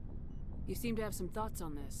 You seem to have some thoughts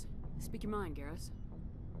on this. Speak your mind, Garrus.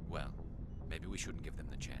 Well, maybe we shouldn't give them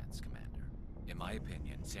the chance, Commander. In my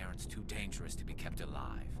opinion, Saren's too dangerous to be kept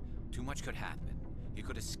alive. Too much could happen. He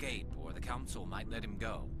could escape, or the Council might let him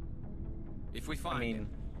go. If we find him,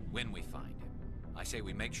 when we find him, I say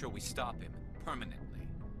we make sure we stop him permanently.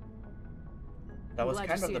 That was I'm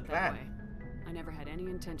glad kind you of see the it that plan. way. I never had any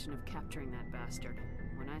intention of capturing that bastard.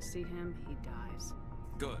 When I see him, he dies.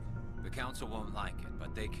 Good. The Council won't like it,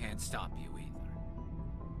 but they can't stop you either.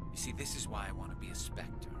 You see, this is why I want to be a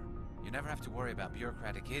Spectre. You never have to worry about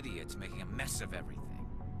bureaucratic idiots making a mess of everything.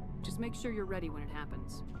 Just make sure you're ready when it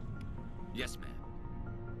happens. Yes, ma'am.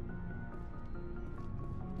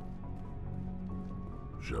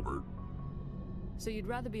 Shepard, So you'd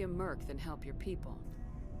rather be a merc than help your people?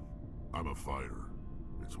 I'm a fighter.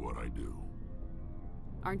 It's what I do.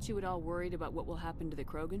 Aren't you at all worried about what will happen to the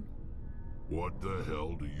Krogan? What the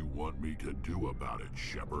hell do you want me to do about it,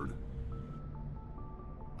 Shepard?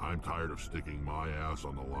 I'm tired of sticking my ass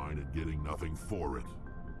on the line and getting nothing for it.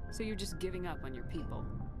 So you're just giving up on your people?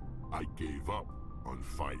 I gave up on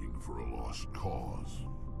fighting for a lost cause.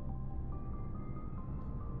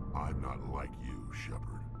 I'm not like you,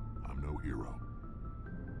 Shepard. I'm no hero.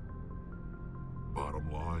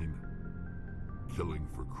 Bottom line, killing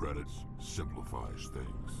for credits simplifies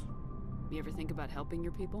things. You ever think about helping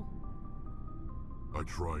your people? I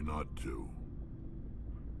try not to.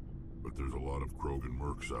 But there's a lot of Krogan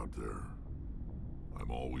mercs out there.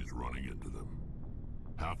 I'm always running into them.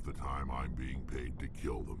 Half the time I'm being paid to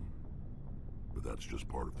kill them. But that's just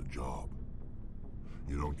part of the job.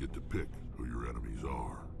 You don't get to pick who your enemies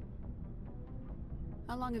are.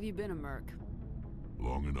 How long have you been a merc?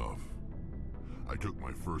 Long enough. I took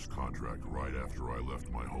my first contract right after I left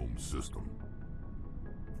my home system.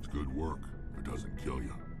 It's good work if it doesn't kill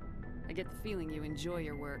you. I get the feeling you enjoy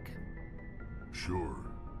your work. Sure.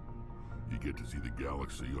 You get to see the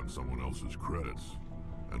galaxy on someone else's credits,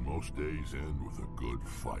 and most days end with a good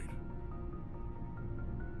fight.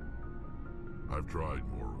 I've tried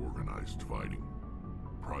more organized fighting,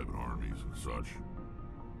 private armies and such,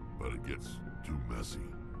 but it gets too messy.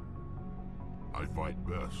 I fight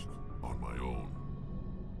best on my own,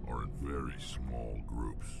 or in very small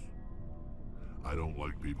groups. I don't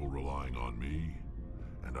like people relying on me,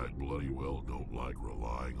 and I bloody well don't like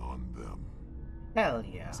relying on them. Hell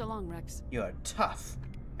yeah. So long, Rex. You're tough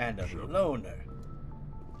and a Sure. loner.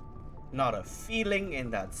 Not a feeling in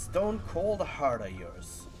that stone-cold heart of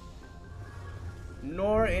yours.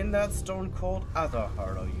 Nor in that stone-cold other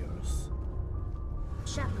heart of yours.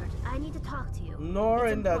 Shepard, I need to talk to you. Nor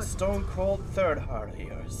It's in that important. stone-cold third heart of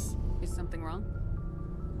yours. Is something wrong?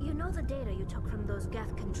 You know the data you took from those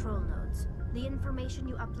Geth control nodes? The information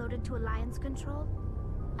you uploaded to Alliance Control?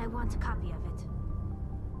 I want a copy of it.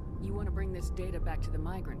 You want to bring this data back to the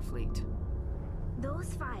migrant fleet?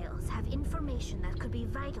 Those files have information that could be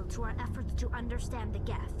vital to our efforts to understand the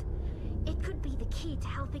Geth. It could be the key to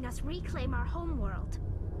helping us reclaim our homeworld.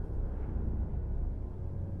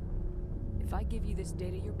 If I give you this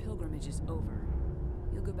data, your pilgrimage is over.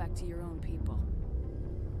 You'll go back to your own people.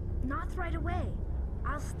 Not right away.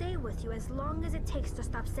 I'll stay with you as long as it takes to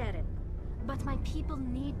stop Saren. But my people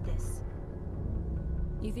need this.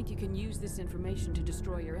 You think you can use this information to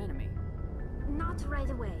destroy your enemy? Not right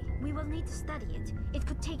away. We will need to study it. It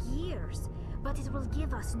could take years, but it will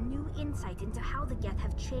give us new insight into how the Geth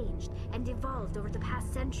have changed and evolved over the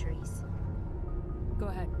past centuries. Go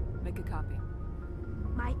ahead, make a copy.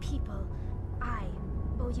 My people, I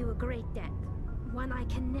owe you a great debt, one I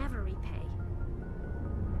can never repay.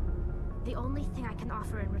 The only thing I can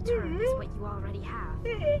offer in return is what you already have.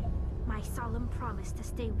 My solemn promise to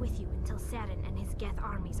stay with you until Saren and his Geth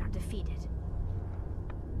armies are defeated.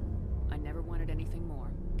 I never wanted anything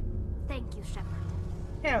more. Thank you, Shepard.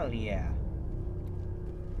 Hell yeah.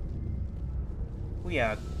 We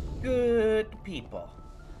are good people.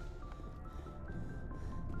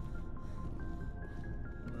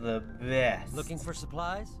 The best. Looking for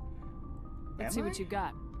supplies? Let's see what you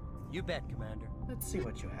got. You bet, Commander. Let's see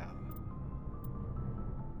what you have.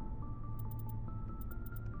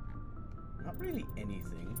 Not really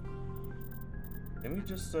anything. Let me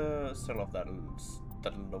just sell off that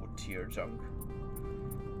low tier junk.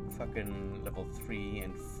 Fucking level 3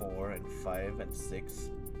 and 4 and 5 and 6.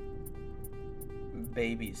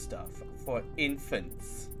 Baby stuff for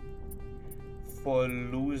infants. For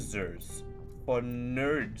losers. For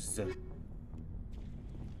nerds.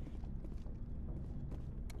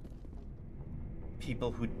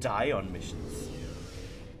 People who die on missions.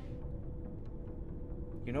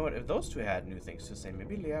 You know what? If those two had new things to say,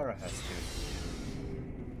 maybe Liara has too.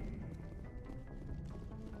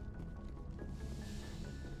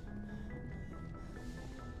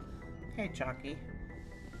 Hey, Jockey.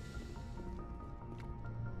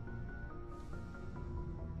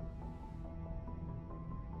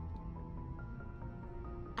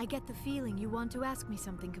 I get the feeling you want to ask me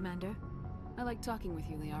something, Commander. I like talking with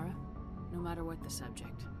you, Liara, no matter what the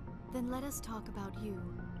subject. Then let us talk about you.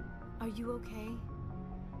 Are you okay?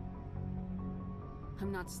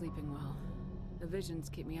 I'm not sleeping well. The visions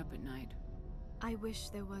keep me up at night. I wish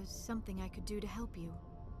there was something I could do to help you.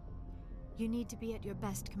 You need to be at your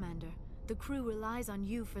best, Commander. The crew relies on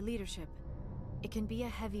you for leadership. It can be a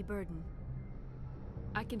heavy burden.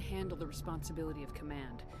 I can handle the responsibility of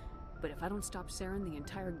command, but if I don't stop Saren, the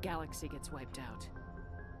entire galaxy gets wiped out.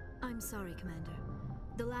 I'm sorry, Commander.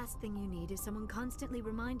 The last thing you need is someone constantly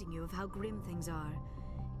reminding you of how grim things are.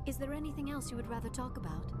 Is there anything else you would rather talk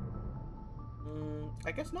about?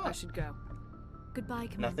 I guess not. I should go. Goodbye,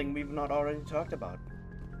 Commander. Nothing we've not already talked about.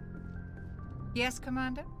 Yes,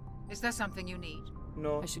 Commander? Is there something you need?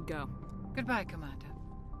 No. I should go. Goodbye, Commander.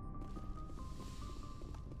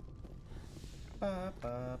 Ba,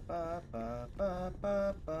 ba, ba, ba, ba,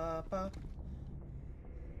 ba, ba, ba.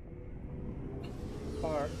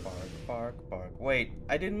 Bark, bark, bark, bark. Wait,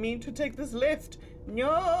 I didn't mean to take this lift.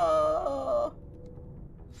 No!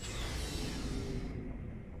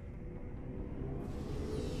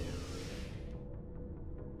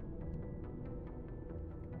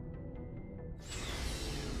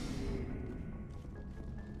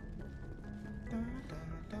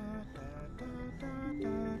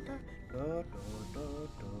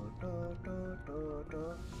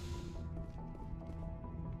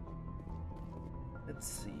 Let's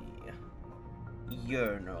see.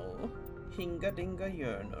 Urinal. Hinga Dinga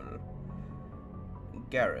Urinal.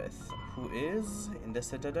 Gareth, who is in the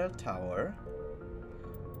Citadel Tower.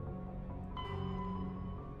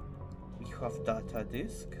 We have data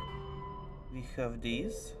disk. We have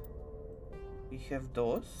these. We have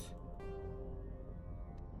those.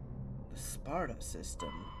 The Sparta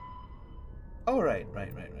system. Oh, right.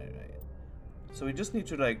 So we just need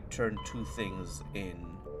to, like, turn two things in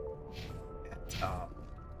at,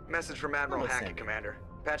 Message from Admiral Hackett, Commander.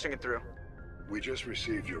 Patching it through. We just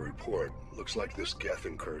received your report. Looks like this Geth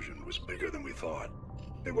incursion was bigger than we thought.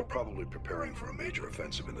 They were probably preparing for a major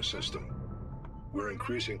offensive in the system. We're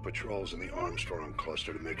increasing patrols in the Armstrong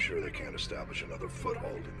cluster to make sure they can't establish another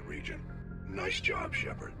foothold in the region. Nice job,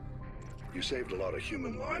 Shepard. You saved a lot of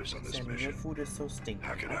human lives on this Sammy, mission. your food is so stinky.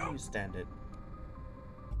 Hack it How do out. you stand it?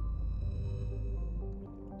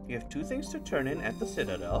 You have two things to turn in at the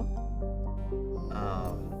Citadel.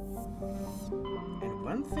 And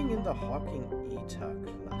one thing in the Hawking Eta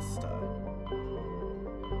cluster.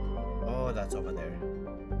 Oh, that's over there.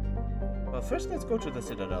 Well, first let's go to the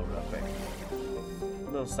Citadel real quick.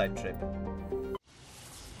 A little side trip.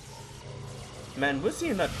 Man, we're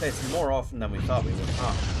seeing that place more often than we thought we would,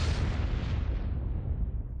 huh?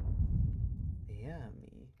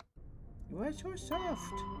 Yummy. You are so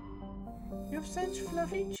soft. You have such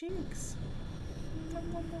fluffy cheeks.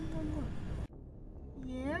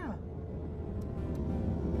 Yeah.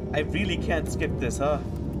 I really can't skip this, huh?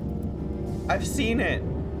 I've seen it.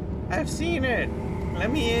 I've seen it.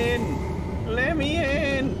 Let me in. Let me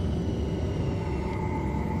in.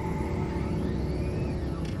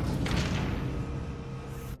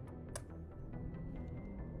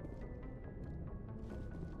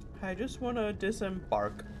 I just wanna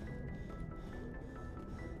disembark.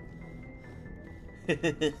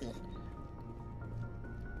 Yeah.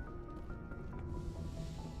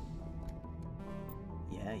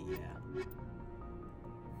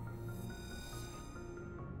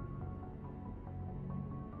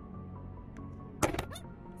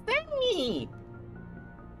 Sammy!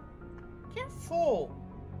 Careful!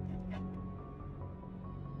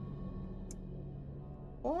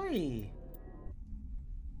 Oi!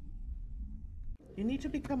 You need to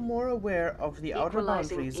become more aware of the outer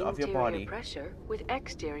boundaries of your body. Interior pressure with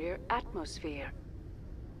exterior atmosphere.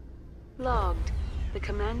 Logged. The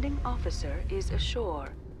commanding officer is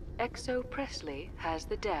ashore. Exo Presley has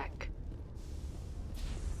the deck.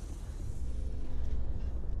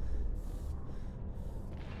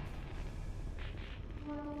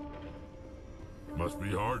 Must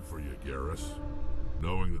be hard for you, Garrus,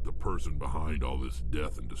 knowing that the person behind all this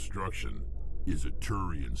death and destruction is a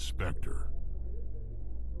Turian Spectre.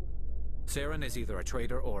 Saren is either a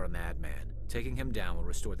traitor or a madman. Taking him down will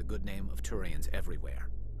restore the good name of Turians everywhere.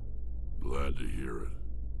 Glad to hear it.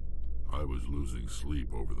 I was losing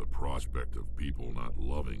sleep over the prospect of people not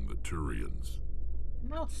loving the Turians.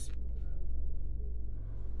 Mouse.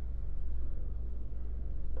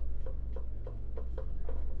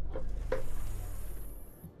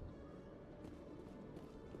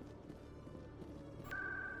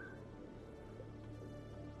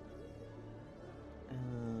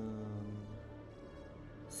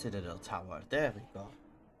 Citadel Tower. There we go.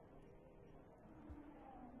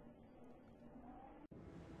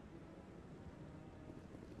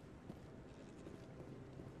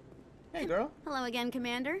 Hey, girl. Hello again,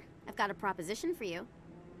 Commander. I've got a proposition for you.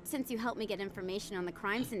 Since you helped me get information on the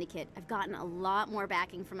crime syndicate, I've gotten a lot more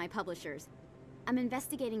backing from my publishers. I'm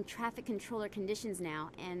investigating traffic controller conditions now,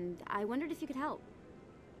 and I wondered if you could help.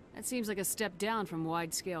 That seems like a step down from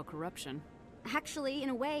wide-scale corruption. Actually, in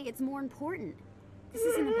a way, it's more important. This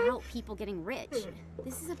isn't about people getting rich.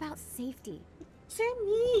 This is about safety.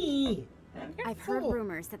 Sammy! I've heard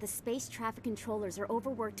rumors that the space traffic controllers are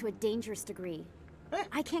overworked to a dangerous degree.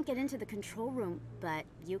 I can't get into the control room, but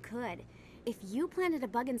you could. If you planted a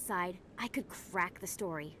bug inside, I could crack the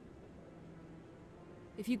story.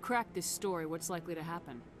 If you crack this story, what's likely to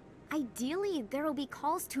happen? Ideally, there will be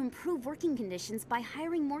calls to improve working conditions by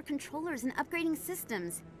hiring more controllers and upgrading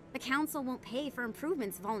systems. The Council won't pay for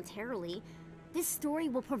improvements voluntarily. This story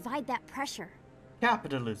will provide that pressure.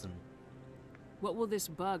 Capitalism. What will this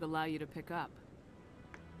bug allow you to pick up?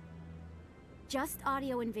 Just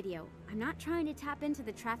audio and video. I'm not trying to tap into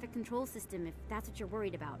the traffic control system if that's what you're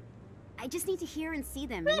worried about. I just need to hear and see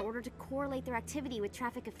them in order to correlate their activity with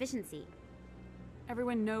traffic efficiency.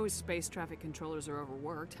 Everyone knows space traffic controllers are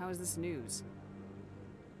overworked. How is this news?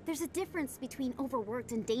 There's a difference between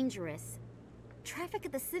overworked and dangerous. Traffic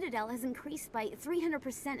at the Citadel has increased by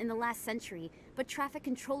 300% in the last century, but traffic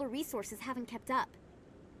controller resources haven't kept up.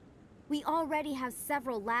 We already have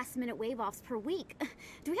several last-minute wave-offs per week.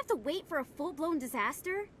 Do we have to wait for a full-blown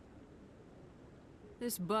disaster?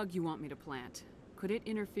 This bug you want me to plant, could it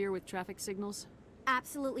interfere with traffic signals?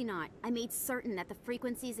 Absolutely not. I made certain that the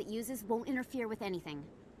frequencies it uses won't interfere with anything.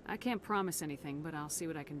 I can't promise anything, but I'll see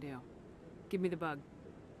what I can do. Give me the bug.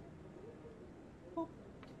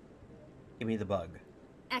 Give me the bug.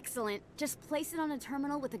 Excellent. Just place it on a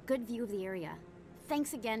terminal with a good view of the area.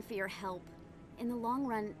 Thanks again for your help. In the long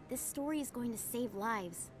run, this story is going to save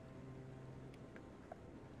lives.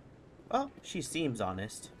 Well, she seems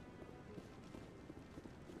honest.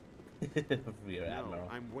 Rear Admiral.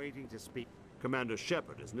 I'm waiting to speak. Commander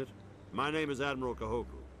Shepard, isn't it? My name is Admiral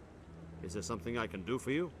Kahoku. Is there something I can do for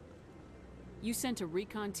you? You sent a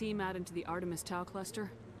recon team out into the Artemis Tau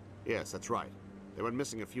cluster? Yes, that's right. They went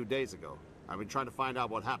missing a few days ago. I've been trying to find out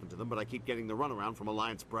what happened to them, but I keep getting the runaround from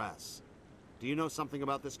Alliance brass. Do you know something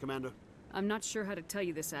about this, Commander? I'm not sure how to tell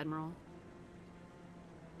you this, Admiral.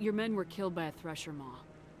 Your men were killed by a Thresher Maw.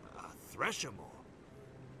 A Thresher Maw?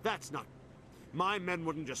 That's not... My men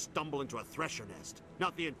wouldn't just stumble into a Thresher nest.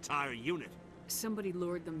 Not the entire unit. Somebody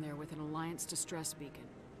lured them there with an Alliance distress beacon.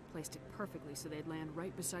 Placed it perfectly so they'd land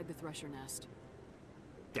right beside the Thresher nest.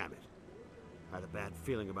 Damn it. I had a bad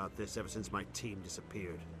feeling about this ever since my team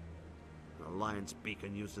disappeared. An Alliance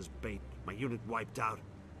beacon used as bait, my unit wiped out,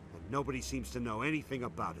 and nobody seems to know anything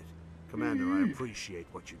about it. Commander, I appreciate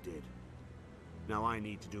what you did. Now I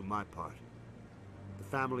need to do my part. The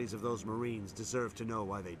families of those Marines deserve to know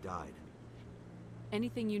why they died.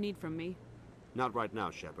 Anything you need from me? Not right now,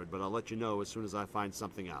 Shepard, but I'll let you know as soon as I find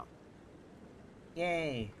something out.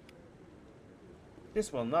 Yay.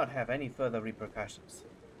 This will not have any further repercussions.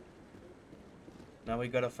 Now we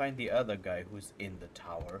gotta find the other guy who's in the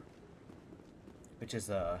tower. Which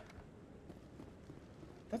is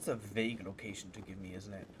that's a vague location to give me,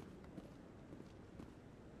 isn't it?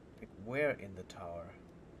 Like, where in the tower?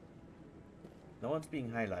 No one's being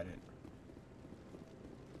highlighted.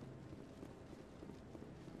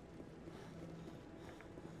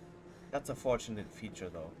 That's a fortunate feature,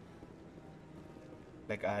 though.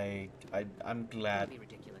 Like, I'm glad. Don't be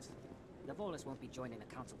ridiculous. Levolis won't be joining the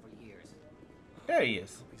council for years. There he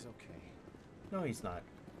is. He's okay. No, he's not.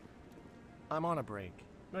 I'm on a break.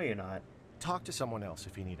 No, you're not. Talk to someone else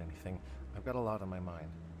if you need anything. I've got a lot on my mind.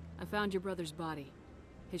 I found your brother's body.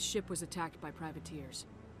 His ship was attacked by privateers.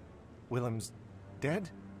 Willem's dead?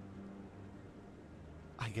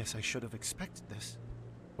 I guess I should have expected this.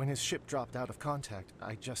 When his ship dropped out of contact,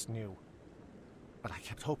 I just knew. But I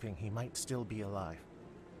kept hoping he might still be alive.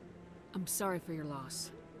 I'm sorry for your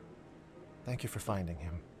loss. Thank you for finding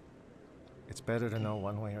him. It's better to know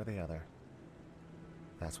one way or the other.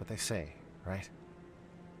 That's what they say, right?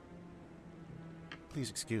 Please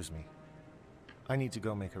excuse me. I need to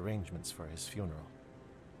go make arrangements for his funeral.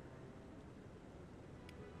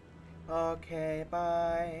 Okay,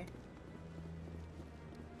 bye.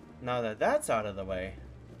 Now that that's out of the way,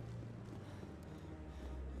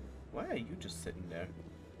 why are you just sitting there?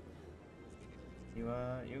 You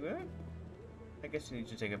good? I guess you need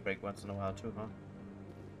to take a break once in a while too, huh?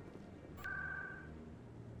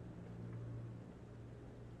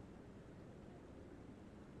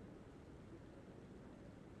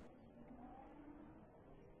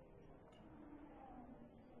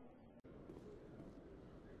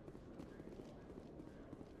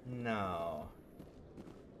 No.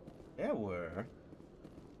 There were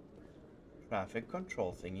traffic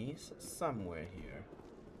control thingies somewhere here.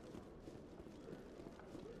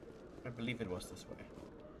 I believe it was this way.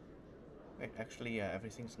 Wait, actually, yeah,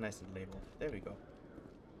 everything's nice and labeled. There we go.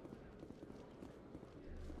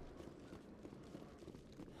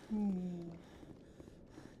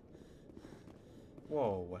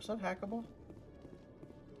 Whoa, was that hackable?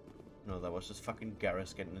 No, that was just fucking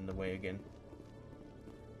Garrus getting in the way again.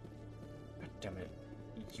 God damn it,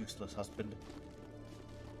 you useless husband.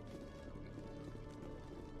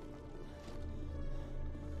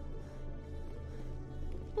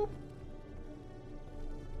 Boop.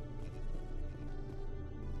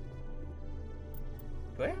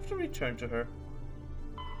 Do I have to return to her?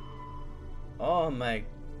 Oh my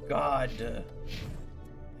god. I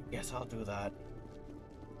guess I'll do that.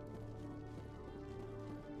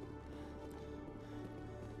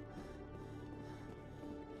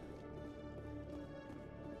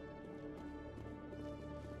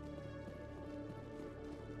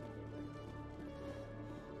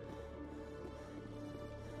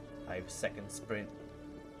 Second sprint.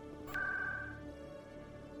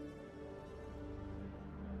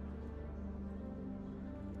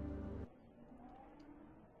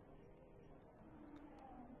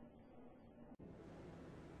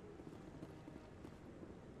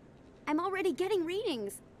 I'm already getting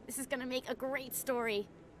readings. This is gonna make a great story.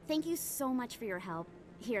 Thank you so much for your help.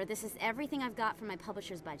 Here, this is everything I've got from my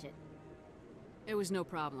publisher's budget. It was no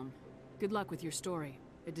problem. Good luck with your story.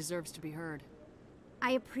 It deserves to be heard.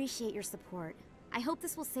 I appreciate your support. I hope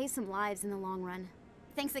this will save some lives in the long run.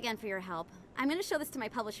 Thanks again for your help. I'm gonna show this to my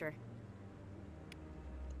publisher.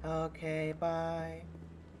 Okay, bye.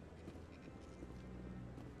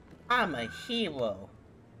 I'm a hero.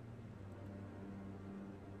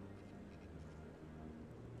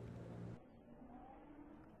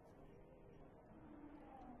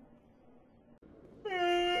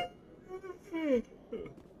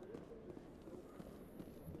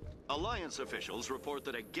 Alliance officials report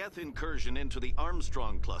that a Geth incursion into the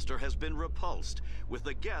Armstrong cluster has been repulsed, with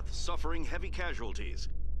the Geth suffering heavy casualties.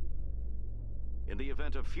 In the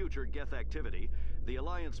event of future Geth activity, the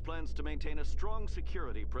Alliance plans to maintain a strong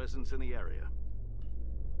security presence in the area.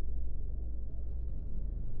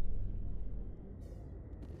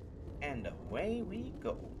 And away we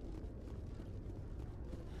go.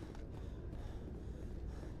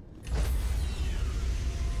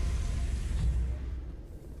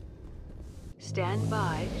 Stand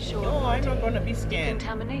by, shore. No, I'm not gonna be scanned.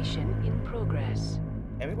 Decontamination in progress.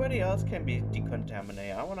 Everybody else can be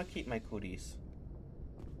decontaminated. I want to keep my cooties.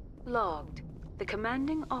 Logged. The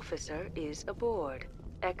commanding officer is aboard.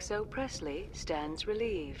 XO Presley stands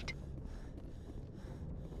relieved.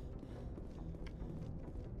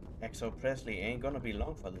 XO Presley ain't gonna be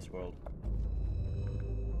long for this world.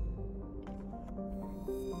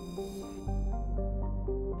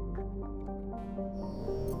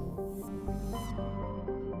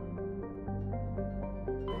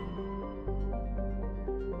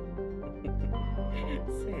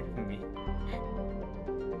 Save me.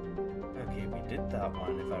 Okay, we did that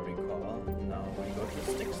one, if I recall. No, we go to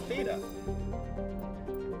Styx Theta.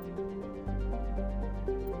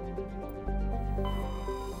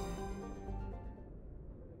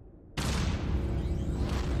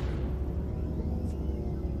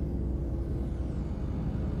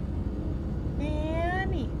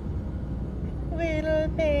 Annie, little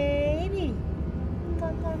baby.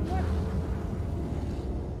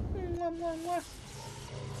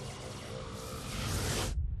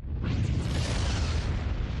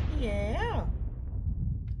 Yeah.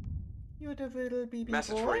 You're the little baby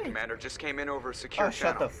Message boy. for you, Commander. Just came in over a secure Oh,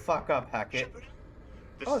 channel. shut the fuck up, Hackett.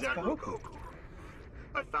 This Oh, is it's Admiral Kahoku. Koku.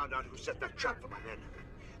 I found out who set that trap for my men.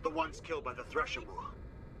 The ones killed by the Thresher War.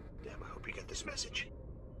 Damn, I hope you get this message.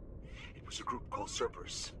 It was a group called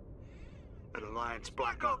Cerberus. An Alliance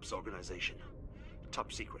Black Ops organization.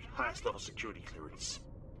 Top secret, highest level security clearance.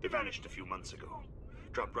 They vanished a few months ago.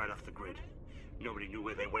 Dropped right off the grid. Nobody knew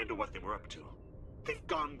where they went or what they were up to. They've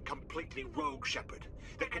gone completely rogue, Shepard.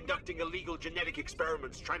 They're conducting illegal genetic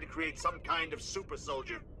experiments, trying to create some kind of super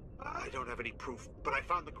soldier. I don't have any proof, but I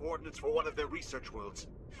found the coordinates for one of their research worlds.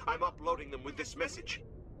 I'm uploading them with this message.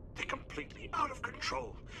 They're completely out of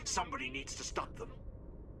control. Somebody needs to stop them.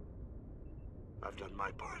 I've done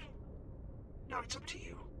my part. Now it's up to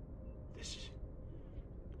you. This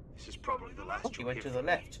is probably the last You went to the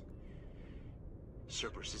left.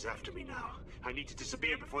 Cerberus is after me now. I need to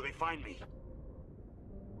disappear before they find me.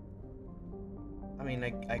 I mean,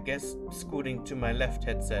 I guess scooting to my left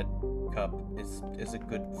headset cup is a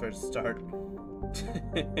good first start.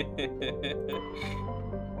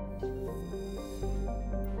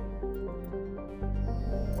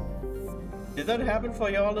 Did that happen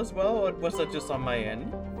for y'all as well, or was that just on my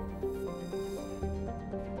end?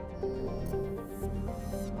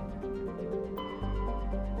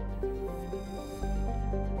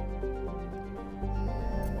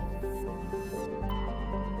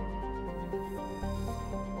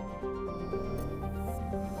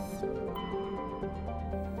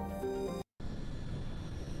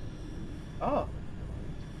 Oh.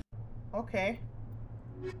 Okay.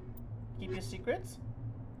 Keep your secrets?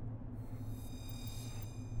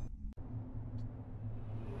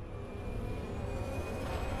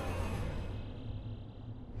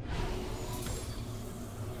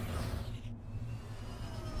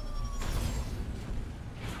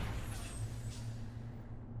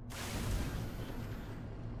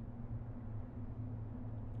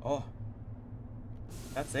 Oh.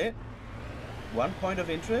 That's it? One point of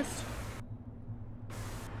interest?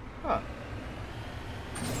 Huh.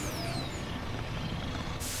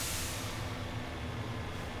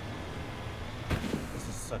 This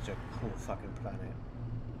is such a cool fucking planet.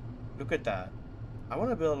 Look at that. I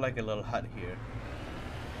want to build like a little hut here.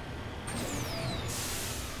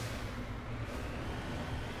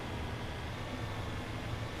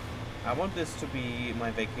 I want this to be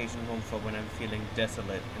my vacation home for when I'm feeling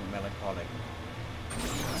desolate and melancholic.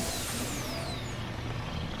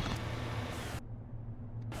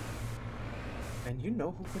 And you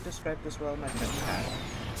know who could describe this well? My friend Pat.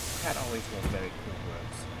 Pat always has very cool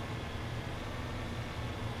words.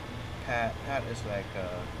 Pat is like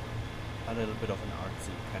a little bit of an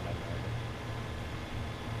artsy kind of nerd.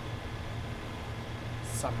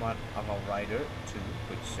 Somewhat of a writer too,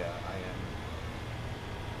 which I am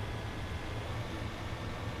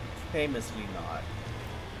famously not.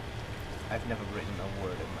 I've never written a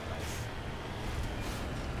word in my life.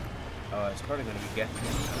 Oh, it's probably going to be getting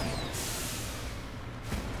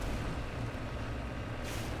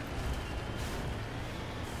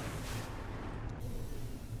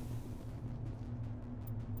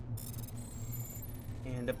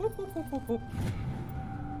and a boop, boop, boop, boop, boop.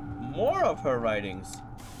 More of her writings.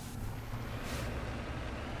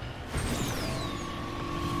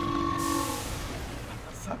 What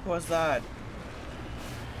the fuck was that?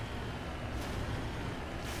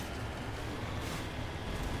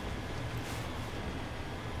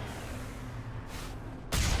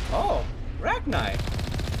 Oh, Ragni.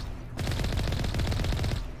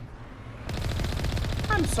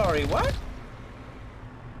 I'm sorry, what?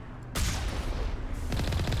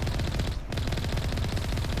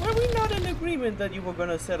 Were we not in agreement that you were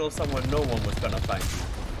gonna settle somewhere no one was gonna find you?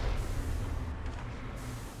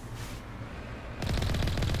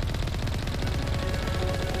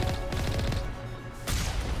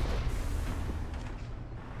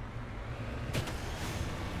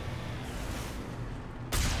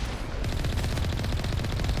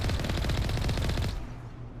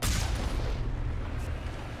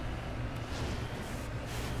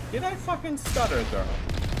 Did I fucking stutter, girl?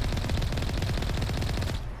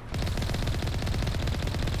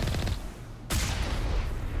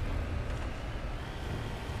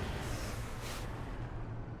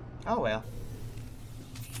 Oh well.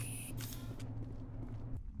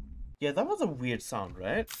 Yeah, that was a weird sound,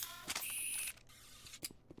 right?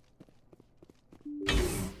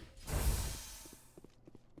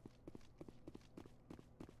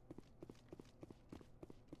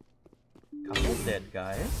 Couple dead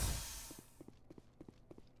guys.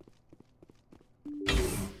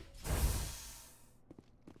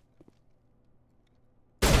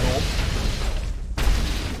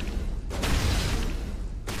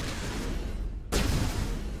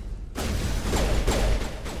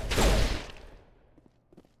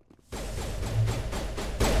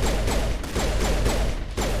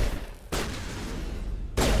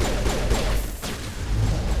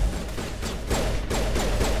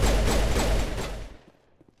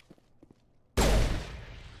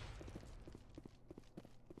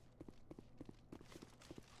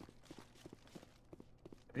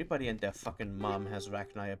 Everybody and their fucking mom has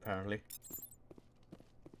Rachni, apparently.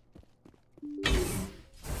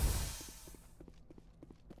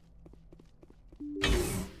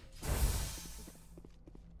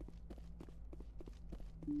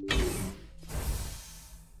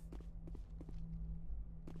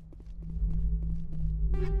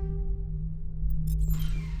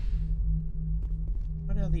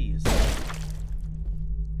 What are these?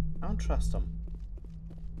 I don't trust them.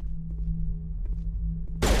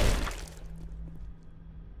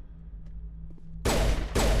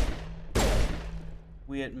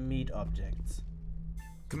 Weird meat objects.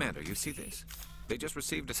 Commander, you see this? They just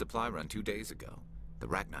received a supply run 2 days ago. The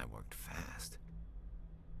Rachni worked fast.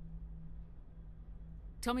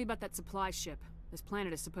 Tell me about that supply ship. This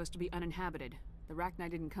planet is supposed to be uninhabited. The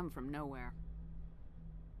Rachni didn't come from nowhere.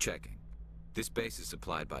 Checking. This base is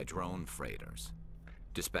supplied by drone freighters,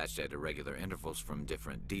 dispatched at irregular intervals from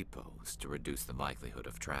different depots to reduce the likelihood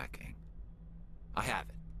of tracking. I have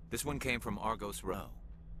it. This one came from Argos Row.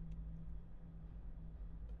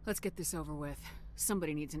 Let's get this over with.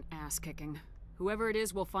 Somebody needs an ass kicking. Whoever it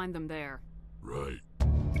is, we'll find them there. Right.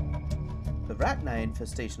 The Rachni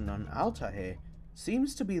infestation on Altair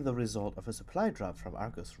seems to be the result of a supply drop from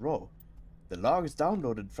Argus Row. The logs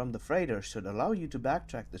downloaded from the freighter should allow you to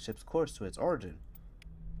backtrack the ship's course to its origin.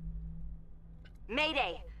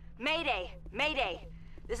 Mayday! Mayday! Mayday!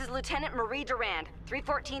 This is Lieutenant Marie Durand,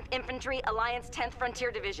 314th Infantry, Alliance 10th Frontier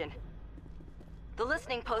Division. The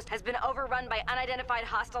listening post has been overrun by unidentified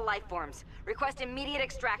hostile life forms. Request immediate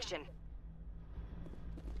extraction.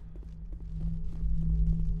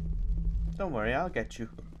 Don't worry, I'll get you.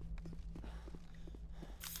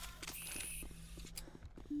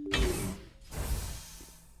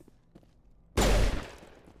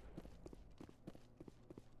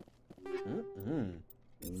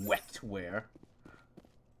 Wetware.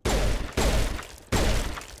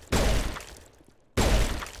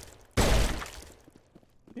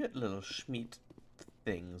 Weird little schmeat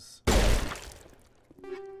things.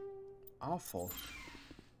 Awful.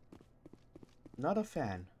 Not a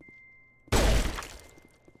fan.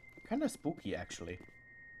 Kinda spooky, actually.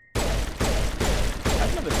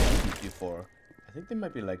 I've never seen these before. I think they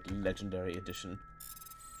might be like legendary edition.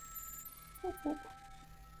 Boop, boop.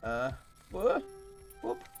 Boop,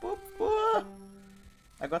 boop, boop, boop.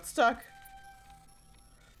 I got stuck.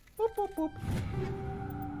 Boop, boop, boop.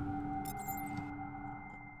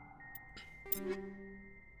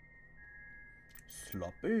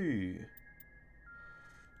 Sloppy.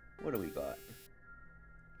 What do we got?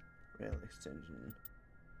 Rail extension.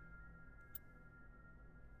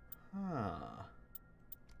 Huh.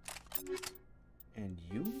 And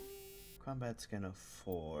you? Combat scanner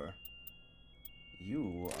 4.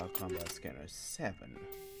 You are combat scanner 7.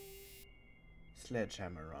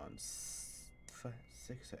 Sledgehammer rounds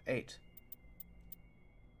 6 or 8.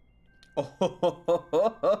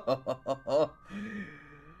 Oh,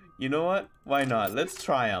 you know what? Why not? Let's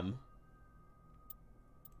try them.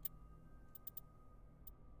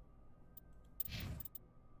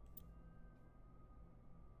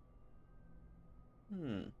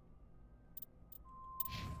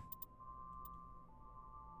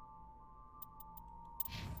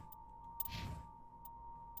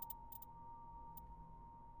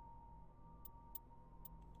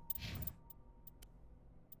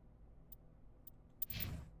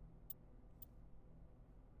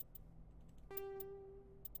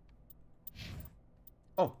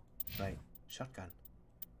 Oh, right. Shotgun.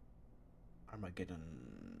 Armageddon.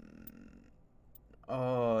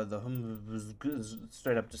 Oh, the hum was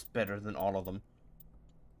straight up just better than all of them.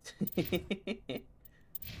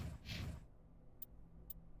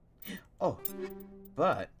 Oh,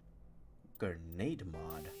 but grenade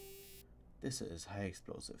mod. This is high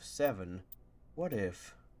explosive 7. What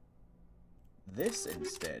if this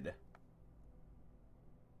instead.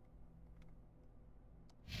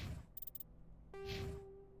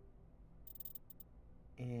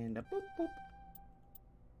 And a boop boop.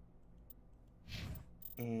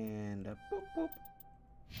 And a boop boop.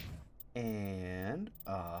 And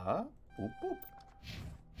a boop boop.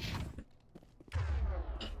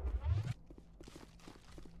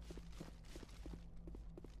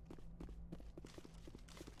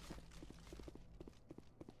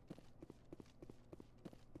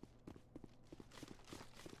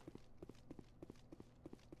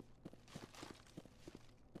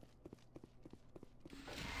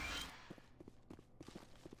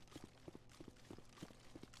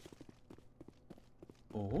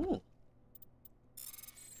 Oh.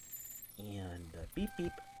 And beep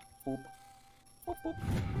beep, boop, boop boop.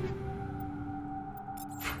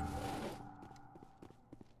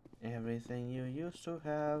 Everything you used to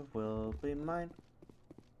have will be mine.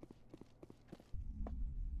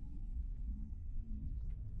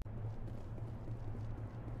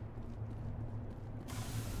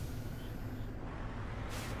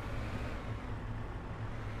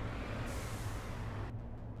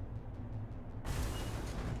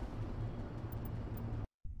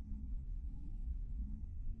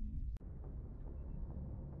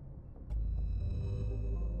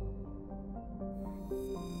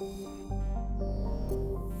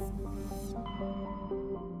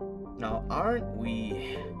 Now, aren't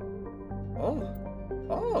we...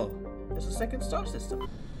 Oh, there's a second star system.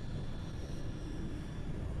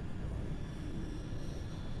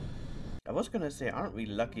 I was gonna say, aren't we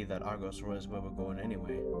lucky that Argos Rho is where we're going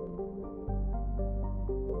anyway?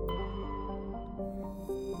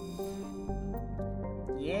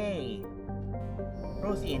 Yay!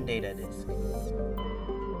 Prothean data disk.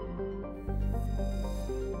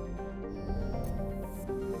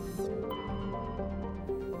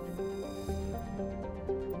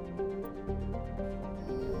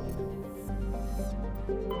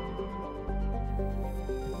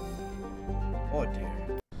 Oh dear.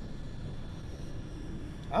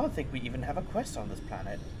 I don't think we even have a quest on this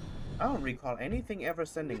planet. I don't recall anything ever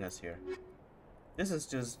sending us here. This is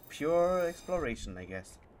just pure exploration, I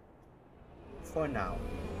guess. For now.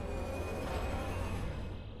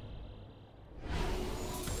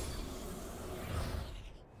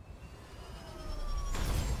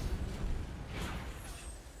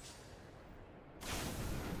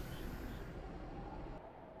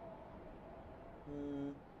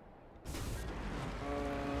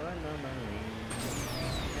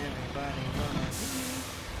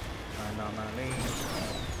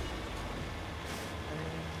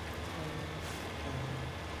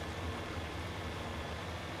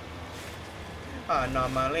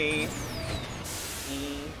 Anomaly.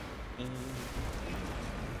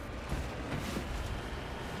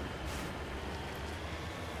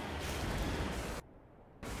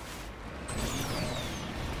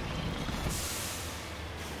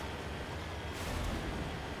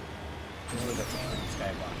 Ooh, that's a pretty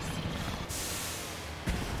skybox.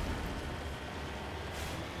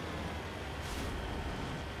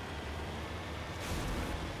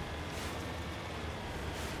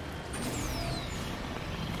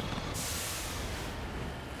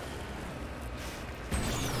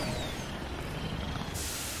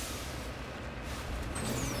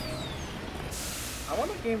 I want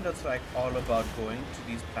a game that's like all about going to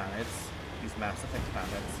these planets, these Mass Effect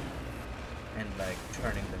planets, and like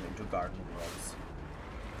turning them into garden worlds.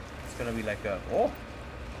 It's gonna be like a, oh!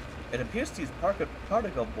 It appears these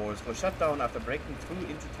particle boards were shut down after breaking through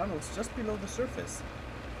into tunnels just below the surface.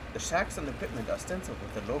 The shacks and equipment are stenciled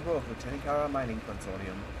with the logo of the Tenikara Mining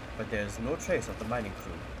Consortium, but there is no trace of the mining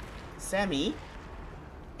crew. Sammy?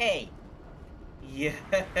 Hey!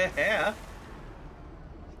 Yeah!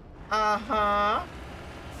 Uh-huh!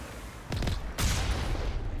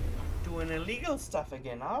 Doing illegal stuff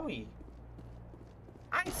again, are we?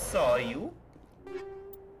 I saw you.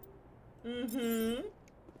 Mm-hmm.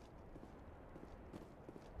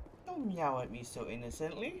 Don't meow at me so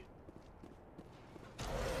innocently.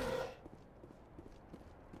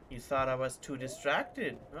 You thought I was too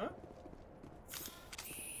distracted, huh?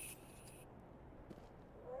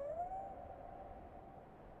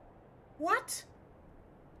 What?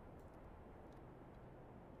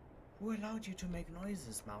 Who allowed you to make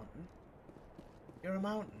noises, Mountain? You're a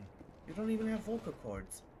mountain. You don't even have vocal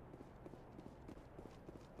cords.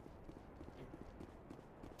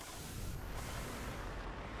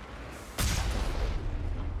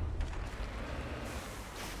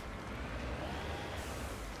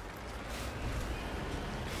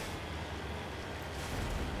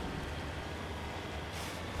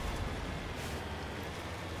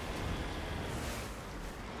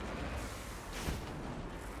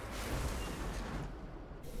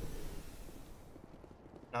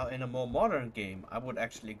 Now, in a more modern game, I would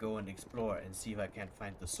actually go and explore and see if I can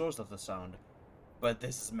find the source of the sound. But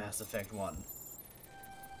this is Mass Effect 1.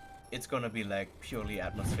 It's gonna be like purely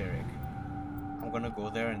atmospheric. I'm gonna go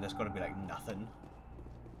there and there's gonna be like nothing.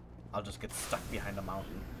 I'll just get stuck behind a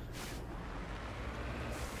mountain.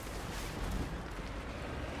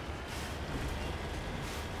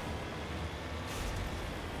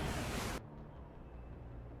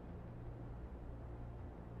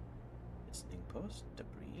 Listening post, debris,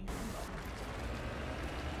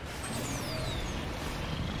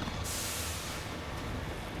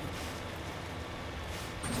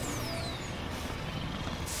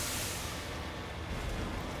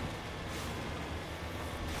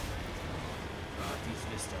 these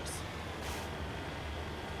vistas.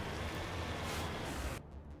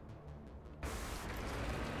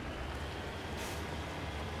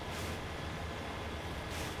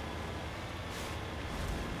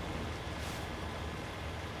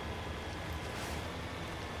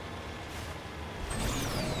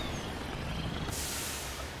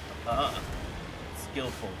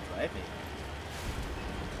 Skillful driving.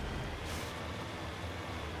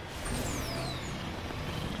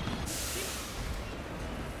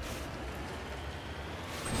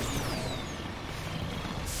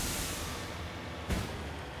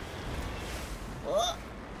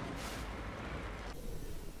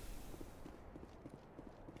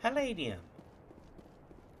 Palladium.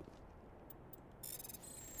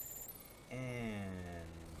 And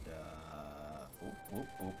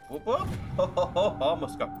whoop.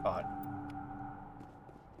 Almost got caught.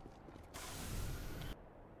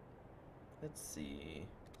 Let's see.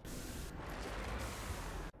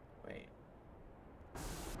 Wait.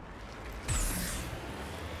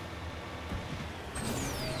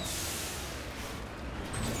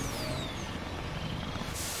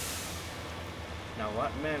 Now,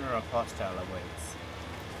 what manner of hostile awaits?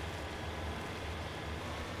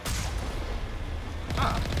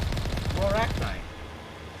 Ah, more Arachnite.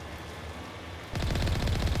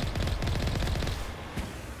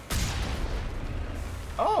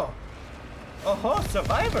 Oh,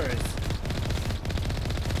 survivors!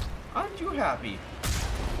 Aren't you happy?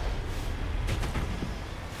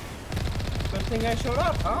 Good thing I showed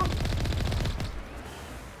up, huh?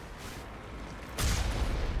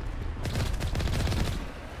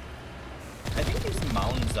 I think these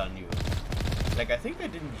mounds on you. Like, I think they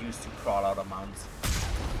didn't used to crawl out of mounds.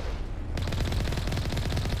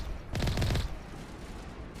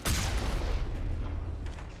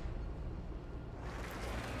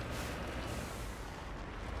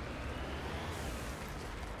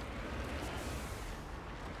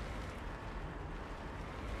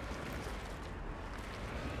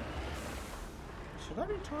 Should I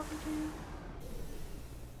be talking to you?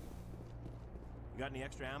 You got any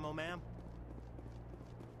extra ammo, ma'am?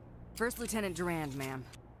 First Lieutenant Durand, ma'am.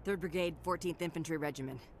 3rd Brigade, 14th Infantry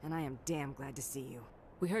Regiment, and I am damn glad to see you.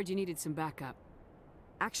 We heard you needed some backup.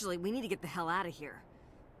 Actually, we need to get the hell out of here.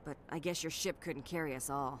 But I guess your ship couldn't carry us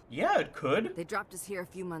all. Yeah, it could. They dropped us here a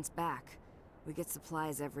few months back. We get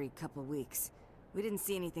supplies every couple weeks. We didn't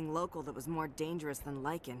see anything local that was more dangerous than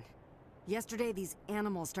Lycan. Yesterday, these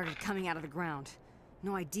animals started coming out of the ground.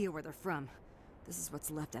 No idea where they're from. This is what's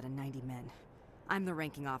left out of 90 men. I'm the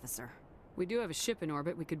ranking officer. We do have a ship in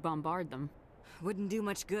orbit. We could bombard them. Wouldn't do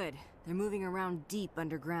much good. They're moving around deep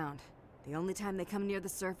underground. The only time they come near the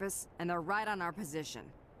surface, and they're right on our position.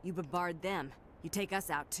 You bombard them. You take us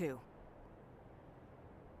out too.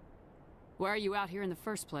 Why are you out here in the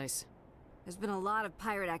first place? There's been a lot of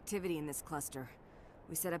pirate activity in this cluster.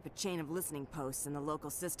 We set up a chain of listening posts in the local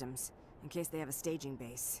systems, in case they have a staging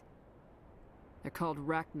base. They're called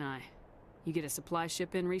Rachni. You get a supply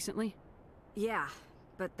ship in recently? Yeah,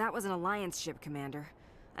 but that was an Alliance ship, Commander.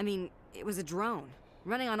 I mean, it was a drone,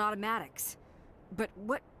 running on automatics. But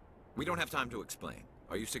what... We don't have time to explain.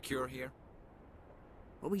 Are you secure here?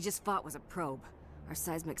 What we just fought was a probe. Our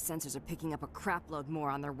seismic sensors are picking up a crapload more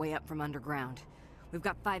on their way up from underground. We've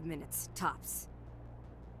got 5 minutes, tops.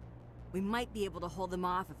 We might be able to hold them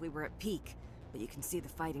off if we were at peak, but you can see the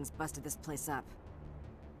fighting's busted this place up.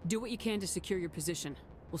 Do what you can to secure your position.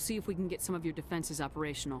 We'll see if we can get some of your defenses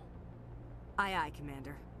operational. Aye, aye,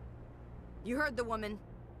 Commander. You heard the woman.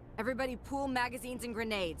 Everybody pool magazines and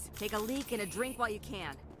grenades. Take a leak and a drink while you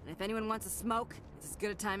can. And if anyone wants a smoke, it's as good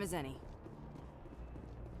a time as any.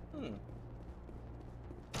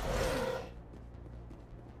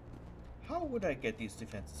 How would I get these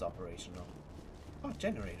defenses operational? Oh,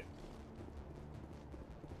 generator.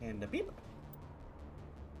 And a beep.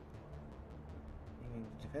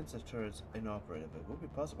 The defensive turrets inoperative. It would be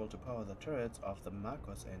possible to power the turrets off the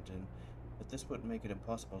Makos engine, but this would make it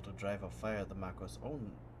impossible to drive or fire the Makos' own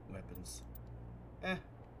weapons.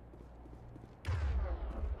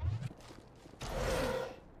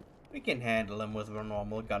 We can handle them with our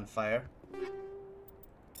normal gunfire.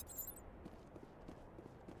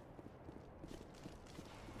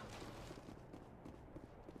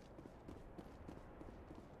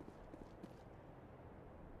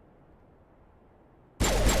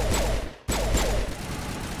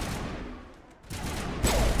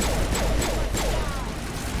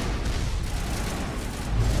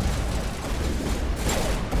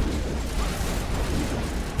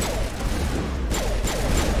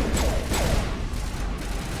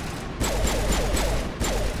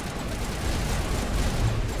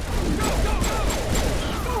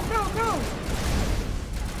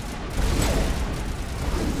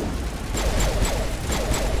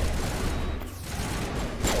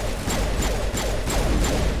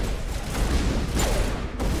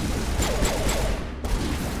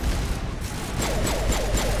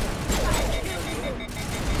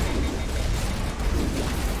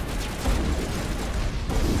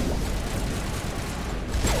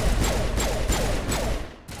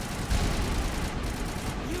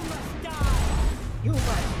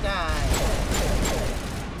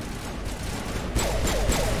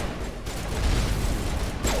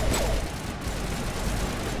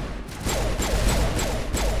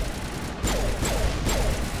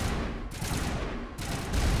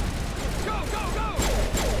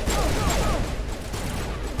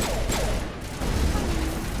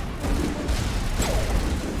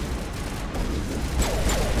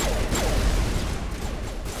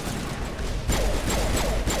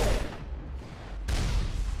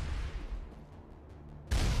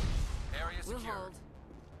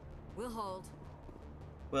 We'll hold.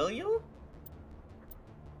 Will you?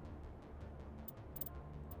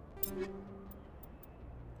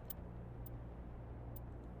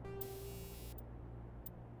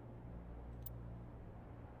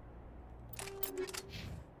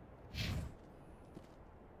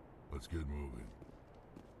 Let's get moving.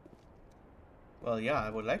 Well, yeah, I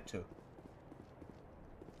would like to.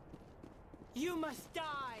 You must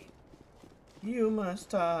die! You must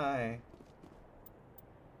die.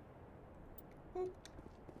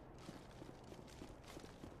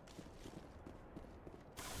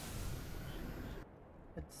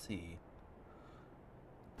 Let's see.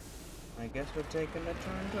 I guess we're taking a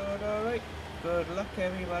turn to it, alright. Good luck,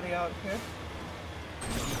 everybody out here.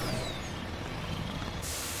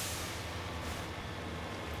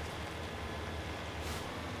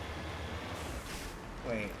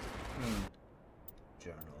 Wait.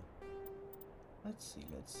 Journal. Let's see.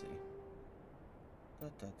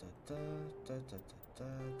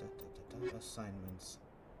 Assignments.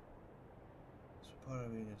 Support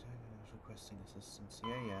requesting assistance.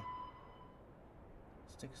 Yeah.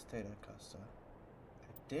 Stick state at cluster. I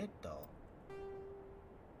did though.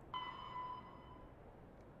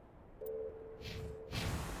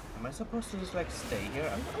 Am I supposed to just like stay here?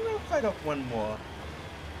 I'm gonna fight off one more.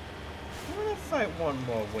 I'm gonna fight one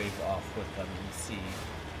more wave off with them and see.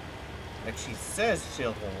 Like she says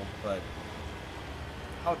she'll hold, but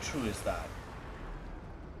how true is that?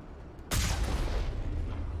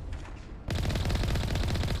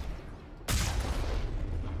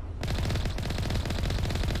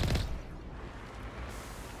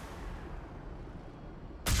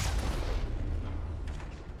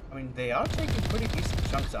 I mean, they are taking pretty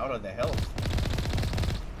decent chunks out of their health.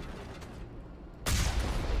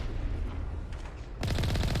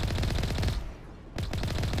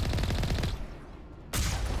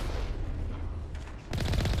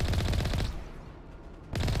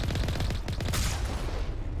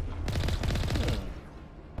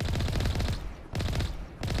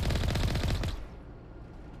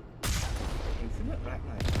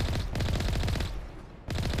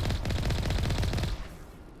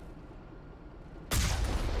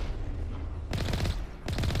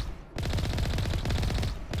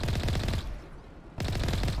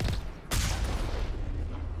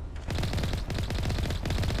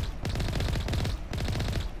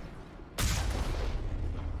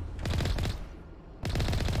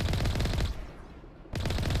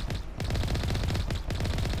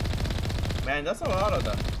 Man, that's a lot of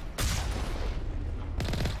them.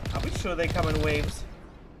 Are we sure they come in waves?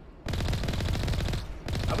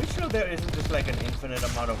 Are we sure there isn't just like an infinite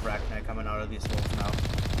amount of Rachni coming out of these wolves now?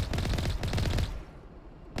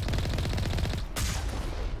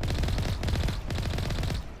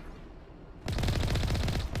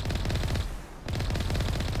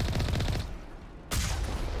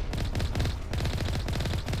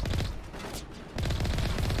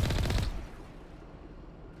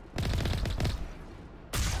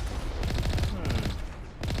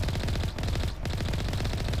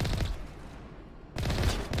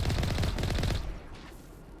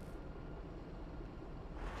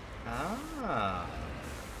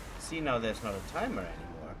 see now there's not a timer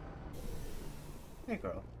anymore. Hey,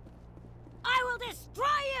 girl. I will destroy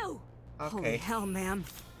you! Okay. Holy hell, ma'am.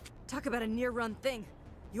 Talk about a near-run thing.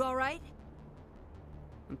 You alright?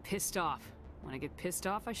 I'm pissed off. When I get pissed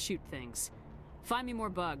off, I shoot things. Find me more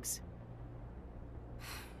bugs.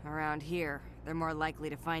 Around here, they're more likely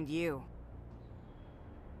to find you.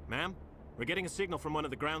 Ma'am, we're getting a signal from one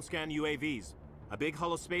of the ground scan UAVs. A big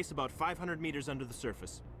hollow space about 500 meters under the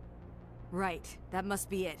surface. Right, that must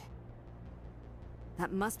be it.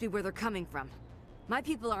 That must be where they're coming from. My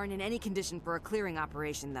people aren't in any condition for a clearing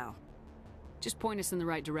operation, though. Just point us in the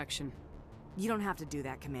right direction. You don't have to do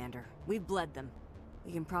that, Commander. We've bled them.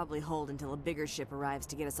 We can probably hold until a bigger ship arrives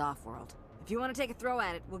to get us off-world. If you want to take a throw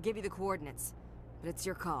at it, we'll give you the coordinates. But it's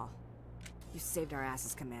your call. You saved our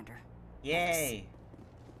asses, Commander. Yay!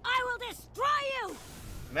 I will destroy you!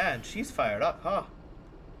 Man, she's fired up, huh?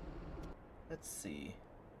 Let's see.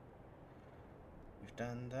 We've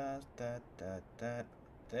done that.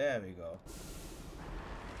 There we go.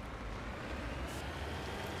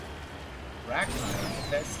 Ragnar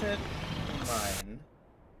invested in mine.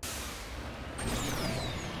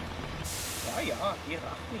 Fire,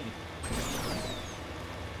 Irachni.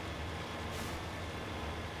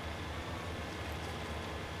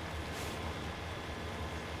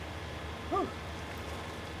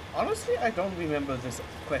 Honestly, I don't remember this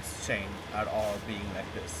quest chain at all being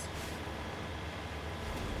like this.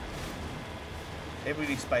 They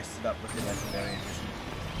really spiced it up with the Legendary Edition.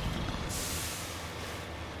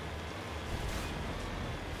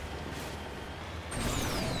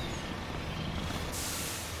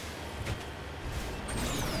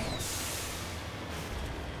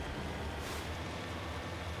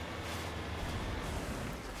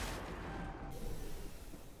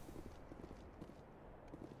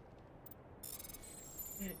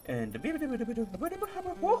 And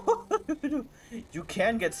you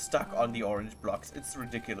can get stuck on the orange blocks. It's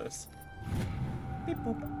ridiculous. Beep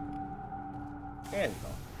boop. There we go.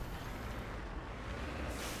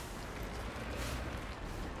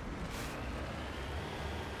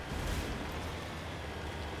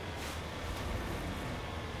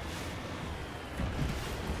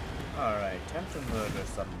 Alright, time to murder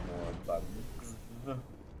some more bugs.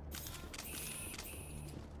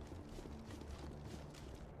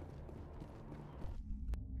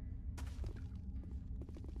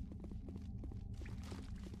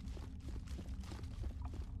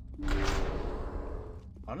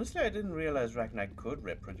 Honestly, I didn't realize Ragnar could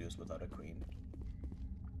reproduce without a queen.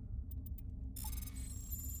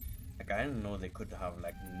 Like, I didn't know they could have,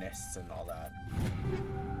 like, nests and all that.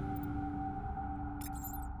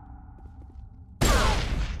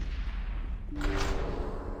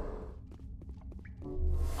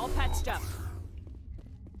 All patched up.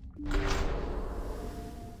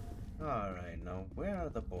 Alright, now, where are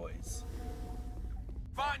the boys?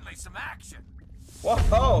 Finally, some action!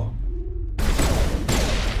 Whoa!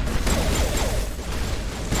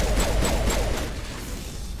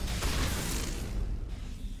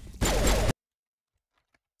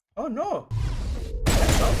 Oh no! That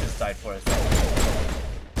sound just died for a second.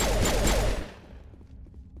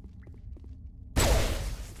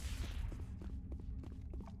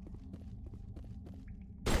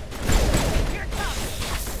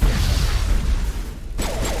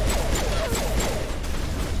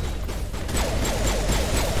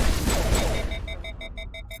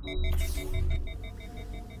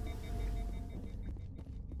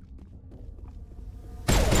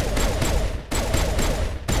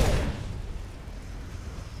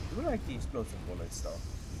 I like the explosive bullets though.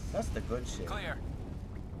 That's the good shit. Clear.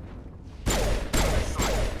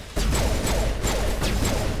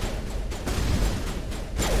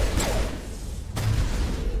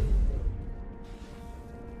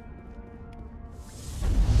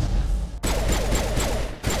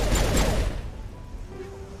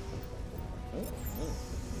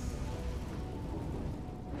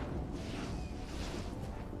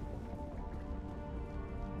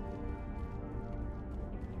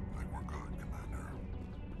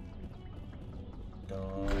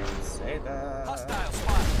 Don't say that. Hostile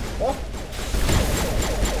spot. Oh!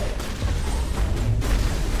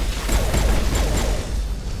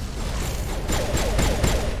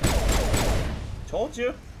 Told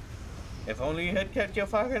you. If only you had kept your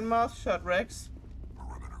fucking mouth shut, Rex.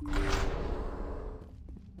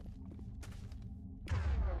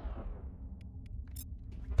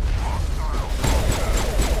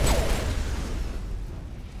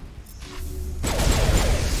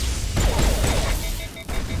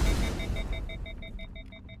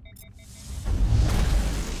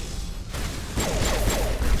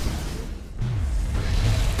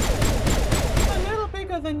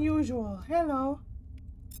 Than you usual. Hello.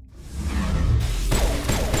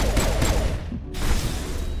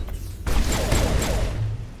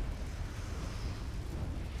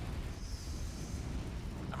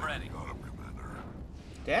 I'm ready. Got him, Commander.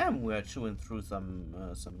 Damn, we're chewing through some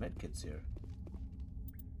medkits here.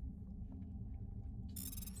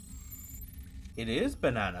 It is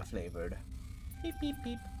banana flavored. Beep beep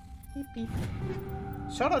beep. Beep beep.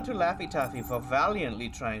 Shout out to Laffy Taffy for valiantly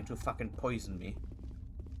trying to fucking poison me.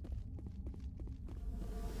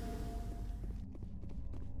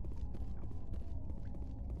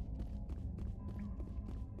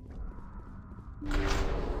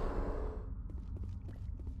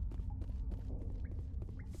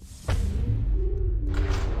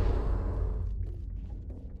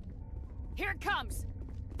 Here it comes!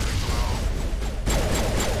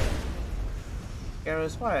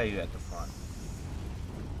 Garrus, why are you at the front?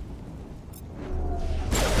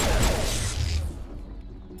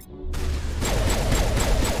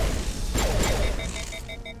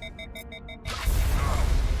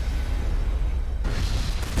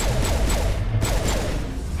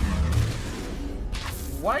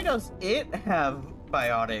 Why does it have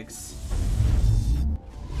biotics?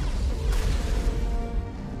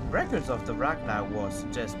 Records of the Rachni War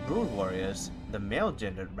suggest brood warriors, the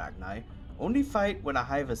male-gendered Rachni, only fight when a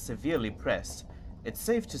hive is severely pressed. It's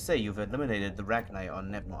safe to say you've eliminated the Rachni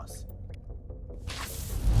on Netmos.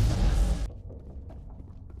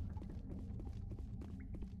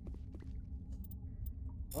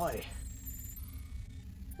 Boy.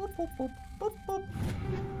 Boop, boop, boop, boop, boop.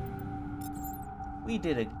 We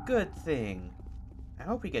did a good thing. I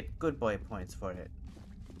hope we get good boy points for it.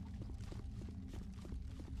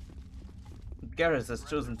 Garrus has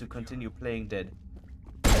chosen to continue playing dead.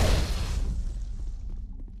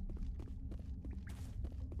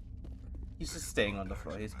 He's just staying on the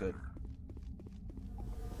floor, he's good.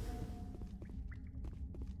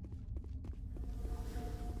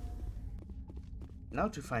 Now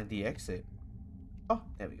to find the exit. Oh,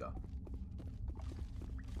 there we go.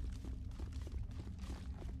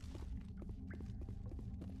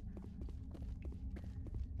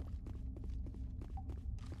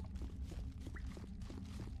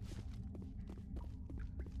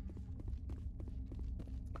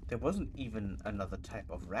 There wasn't even another type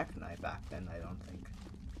of Rachni back then, I don't think.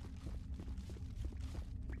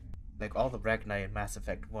 Like, all the Rachni in Mass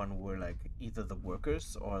Effect 1 were, like, either the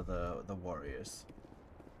workers or the warriors.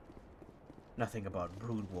 Nothing about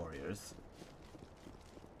brood warriors.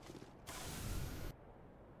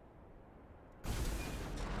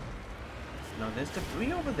 Now, there's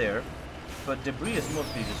debris over there, but debris is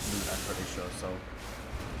mostly just loot, I'm pretty sure, so...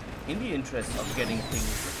 In the interest of getting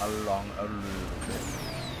things along a little bit,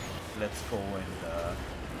 let's go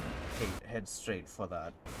and head straight for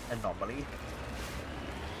that anomaly.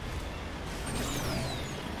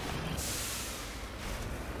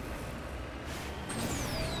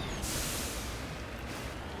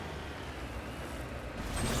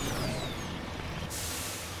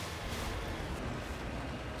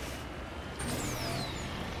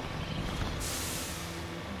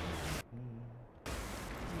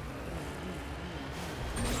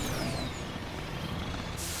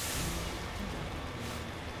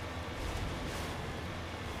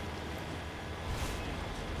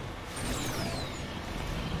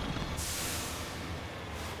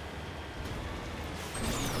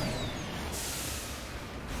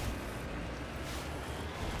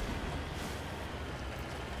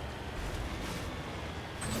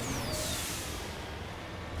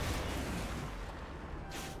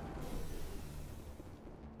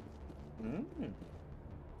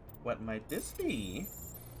 What might this be?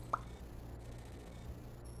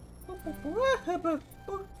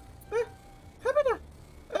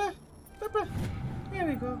 Here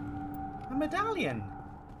we go. A medallion.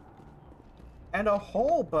 And a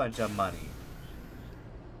whole bunch of money.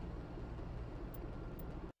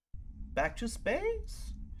 Back to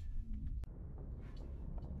space?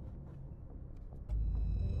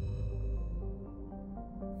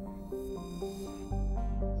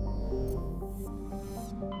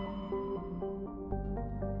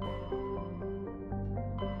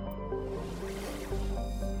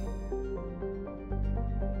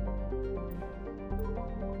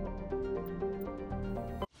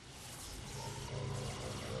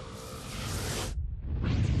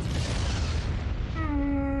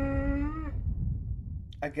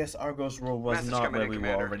 I guess Argos Row was not where we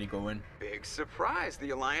were already going. Big surprise.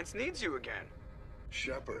 The Alliance needs you again.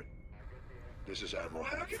 Shepard, this is Admiral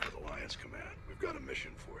Hackett with Alliance Command. We've got a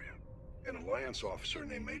mission for you. An Alliance officer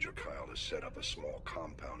named Major Kyle has set up a small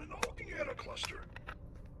compound in the Hulking Eta cluster.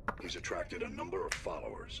 He's attracted a number of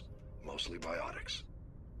followers, mostly biotics.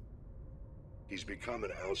 He's become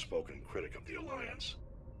an outspoken critic of the Alliance,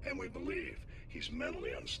 and we believe he's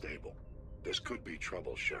mentally unstable. This could be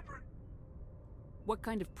trouble, Shepard. What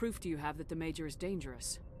kind of proof do you have that the Major is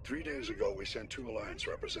dangerous? 3 days ago, we sent 2 Alliance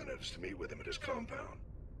representatives to meet with him at his compound.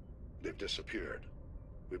 They've disappeared.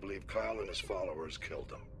 We believe Kyle and his followers killed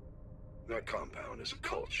them. That compound is a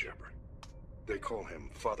cult, Shepard. They call him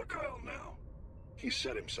Father Kyle now. He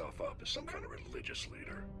set himself up as some kind of religious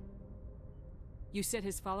leader. You said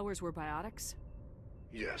his followers were biotics?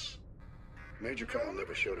 Yes. Major Kyle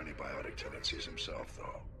never showed any biotic tendencies himself,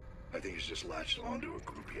 though. I think he's just latched onto a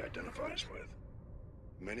group he identifies with.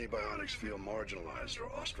 Many biotics feel marginalized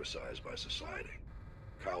or ostracized by society.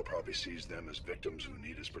 Kyle probably sees them as victims who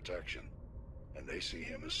need his protection, and they see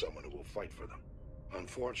him as someone who will fight for them.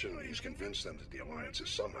 Unfortunately, he's convinced them that the Alliance is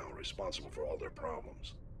somehow responsible for all their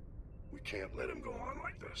problems. We can't let him go on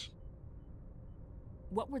like this.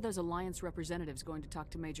 What were those Alliance representatives going to talk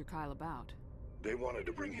to Major Kyle about? They wanted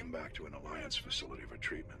to bring him back to an Alliance facility for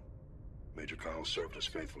treatment. Major Kyle served us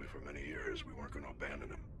faithfully for many years. We weren't going to abandon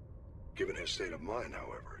him. Given his state of mind,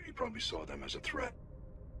 however, he probably saw them as a threat.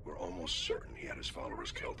 We're almost certain he had his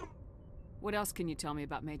followers killed him. What else can you tell me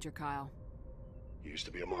about Major Kyle? He used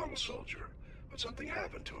to be a model soldier, but something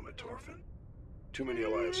happened to him at Torfin. Too many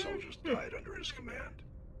Alliance soldiers died under his command.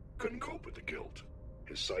 Couldn't cope with the guilt.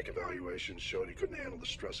 His psych evaluations showed he couldn't handle the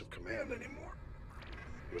stress of command anymore.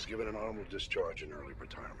 He was given an honorable discharge in early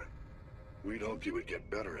retirement. We'd hoped he would get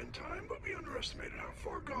better in time, but we underestimated how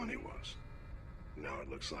far gone he was. Now it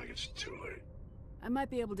looks like it's too late. I might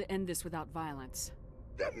be able to end this without violence.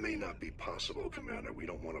 That may not be possible, Commander. We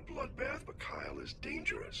don't want a bloodbath, but Kyle is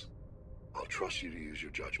dangerous. I'll trust you to use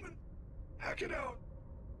your judgment. Hack it out.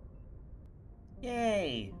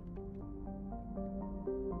 Yay!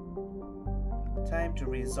 Time to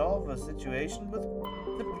resolve a situation with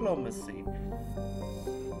diplomacy.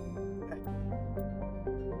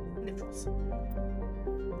 Nipples.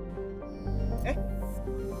 Eh?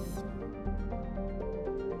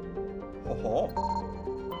 Ho ho.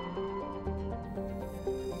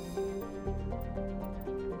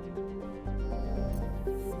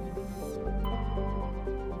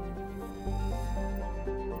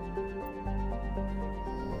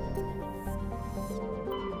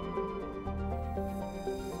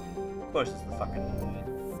 Of course it's the fucking moon.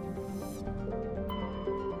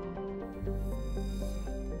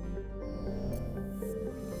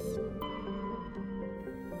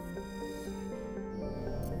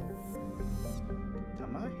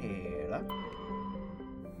 Tamahera.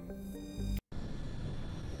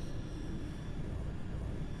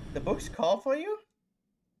 The books call for you?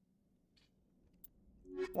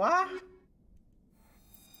 What?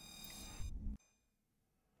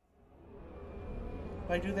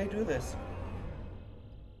 Why do they do this?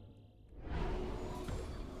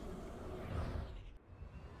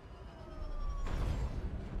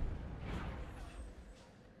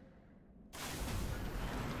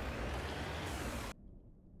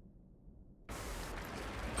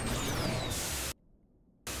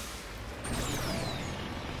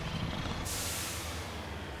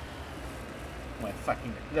 My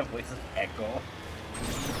fucking, the voices echo.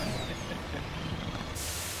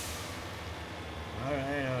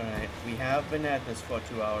 Alright. We have been at this for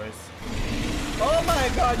 2 hours. Oh my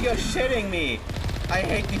god, you're shitting me! I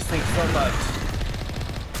hate these things so much.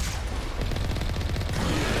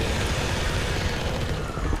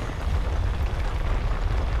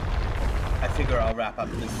 I figure I'll wrap up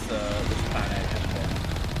this planet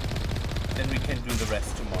and then we can do the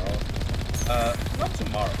rest tomorrow. Not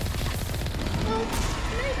tomorrow. Well,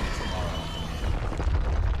 maybe tomorrow.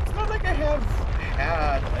 It's not like I have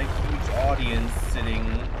had a huge audience sitting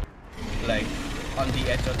like on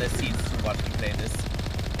the edge of their seats to watch me play this. So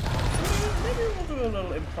maybe we'll do a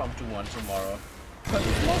little impromptu one tomorrow. But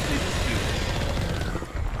it's mostly just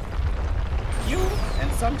you. You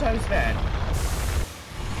and sometimes Van.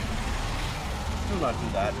 Do not do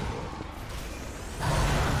that.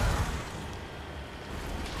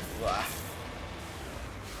 Blah.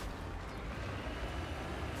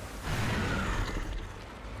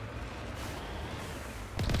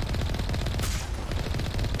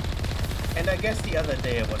 And I guess the other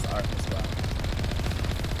day it was art as well.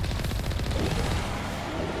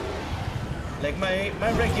 Like my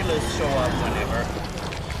regulars show up whenever.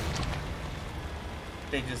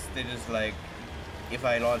 They just like, if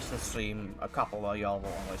I launch the stream, a couple of y'all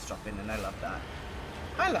will always drop in, and I love that.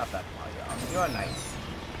 I love that about y'all. You're nice.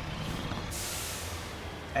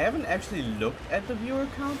 I haven't actually looked at the viewer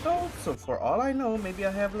count though, so for all I know, maybe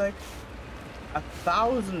I have like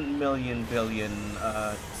 1,000 million billion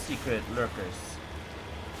secret lurkers.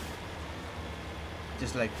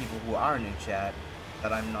 Just like people who aren't in chat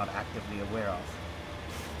that I'm not actively aware of.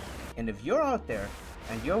 And if you're out there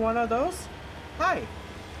and you're one of those, hi,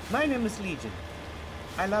 my name is Legion.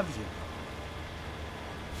 I love you.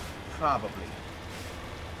 Probably.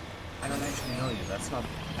 I don't actually know you. That's not...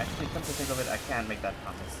 Actually, come to think of it, I can't make that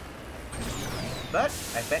promise. But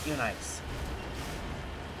I bet you're nice.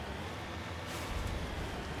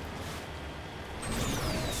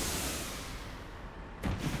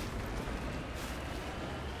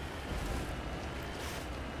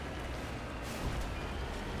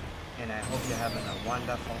 And I hope you're having a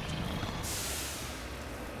wonderful time.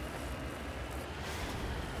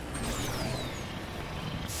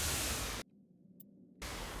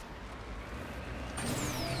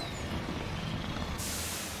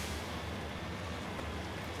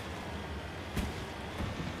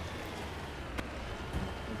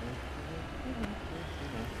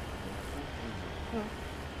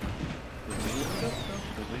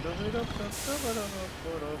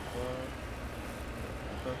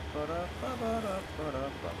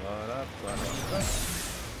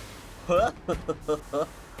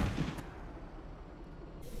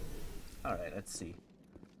 Alright, let's see.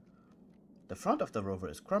 The front of the rover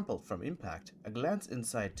is crumpled from impact. A glance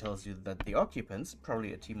inside tells you that the occupants,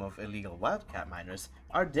 probably a team of illegal wildcat miners,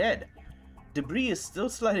 are dead. Debris is still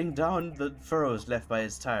sliding down the furrows left by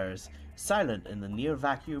its tires, silent in the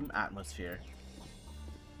near-vacuum atmosphere.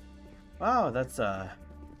 Wow, that's a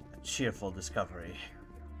cheerful discovery.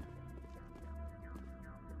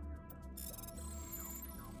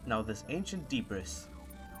 Now this ancient debris.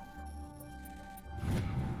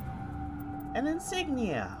 An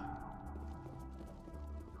insignia!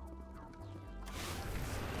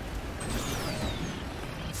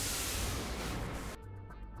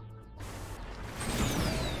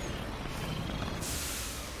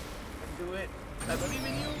 Do it! I believe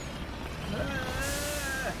in you!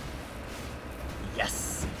 Ah!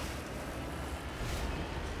 Yes!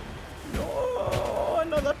 No!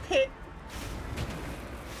 Another pit!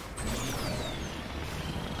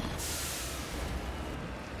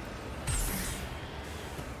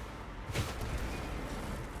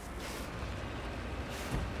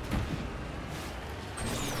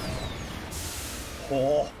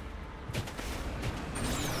 Oh.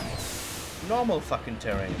 Normal fucking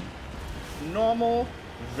terrain. Normal,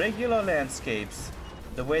 regular landscapes.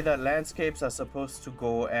 The way that landscapes are supposed to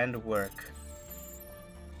go and work.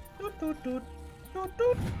 Doot, doot, doot. Doot,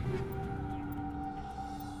 doot.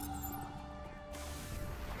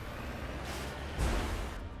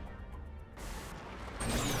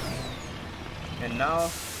 And now,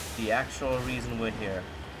 the actual reason we're here.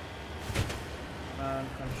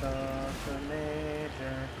 Control to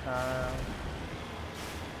Major Kyle.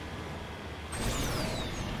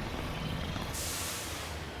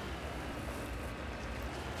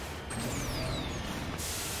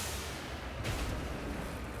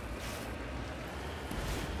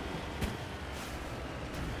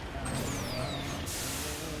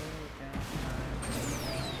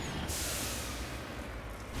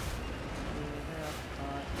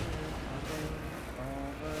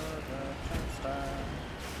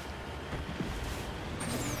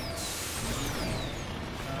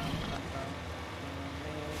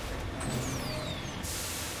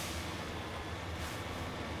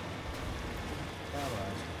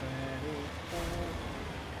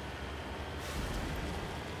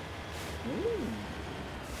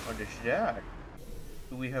 What is that?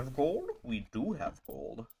 Do we have gold? We do have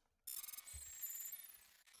gold.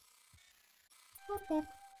 Boop, boop.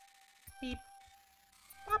 Beep.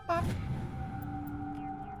 Pop, pop.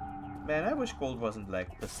 Man, I wish gold wasn't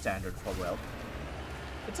like the standard for wealth.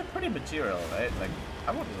 It's a pretty material, right? Like,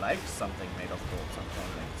 I would like something made of gold sometime,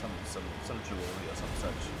 like some jewelry or some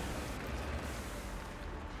such.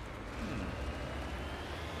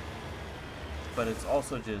 But it's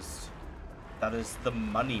also just, that is the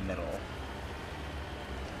money metal.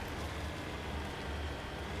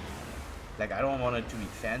 Like, I don't want it to be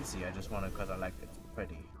fancy, I just want it because I like it's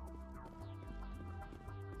pretty.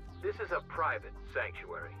 This is a private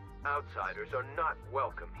sanctuary. Outsiders are not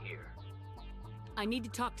welcome here. I need to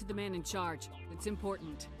talk to the man in charge. It's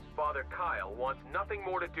important. Father Kyle wants nothing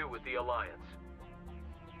more to do with the Alliance.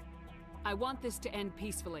 I want this to end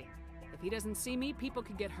peacefully. If he doesn't see me, people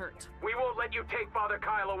could get hurt. We won't let you take Father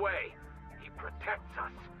Kyle away. He protects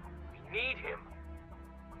us. We need him.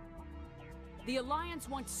 The Alliance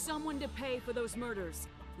wants someone to pay for those murders.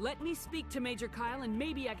 Let me speak to Major Kyle and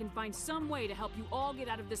maybe I can find some way to help you all get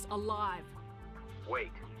out of this alive.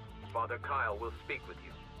 Wait. Father Kyle will speak with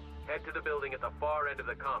you. Head to the building at the far end of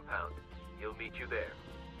the compound. He'll meet you there.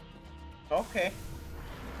 Okay.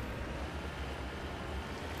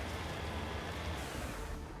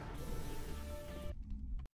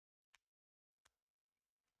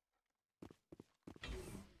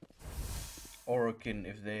 Orokin,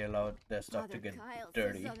 if they allowed their stuff to get Kyle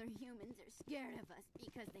dirty. says other humans are scared of us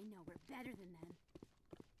because they know we're better than them.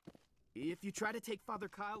 If you try to take Father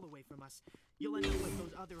Kyle away from us, you'll end up like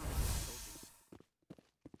those other Alliance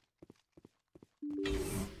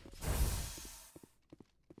soldiers.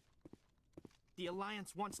 The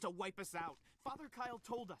Alliance wants to wipe us out. Father Kyle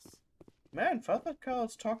told us. Man, Father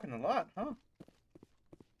Kyle's talking a lot, huh?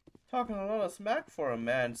 Talking a lot of smack for a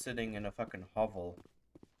man sitting in a fucking hovel.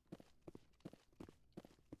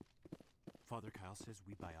 Father Kyle says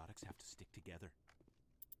we biotics have to stick together.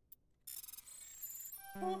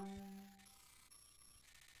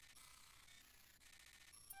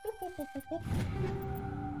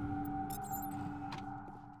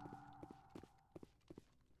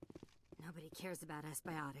 Nobody cares about us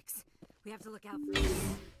biotics. We have to look out for each other.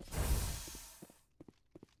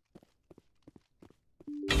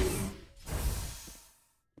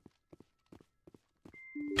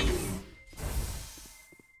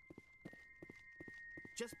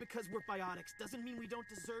 Just because we're biotics doesn't mean we don't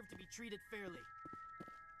deserve to be treated fairly.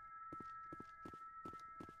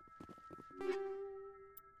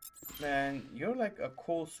 Man, you're like a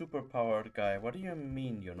cool superpowered guy. What do you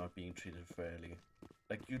mean you're not being treated fairly?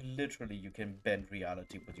 Like, you literally, you can bend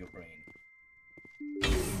reality with your brain.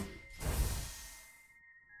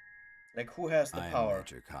 Like, who has the power? I'm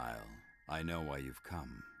Major Kyle. I know why you've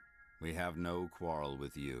come. We have no quarrel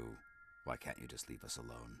with you. Why can't you just leave us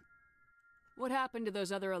alone? What happened to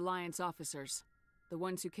those other Alliance officers? The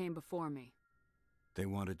ones who came before me? They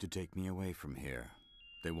wanted to take me away from here.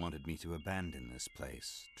 They wanted me to abandon this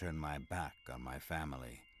place, turn my back on my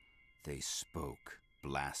family. They spoke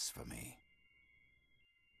blasphemy.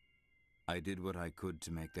 I did what I could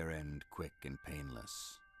to make their end quick and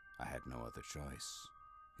painless. I had no other choice.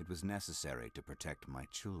 It was necessary to protect my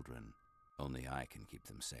children. Only I can keep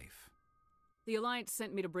them safe. The Alliance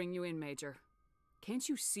sent me to bring you in, Major. Can't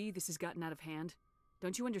you see this has gotten out of hand?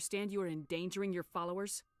 Don't you understand you are endangering your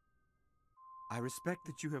followers? I respect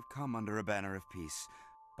that you have come under a banner of peace,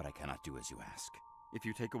 but I cannot do as you ask. If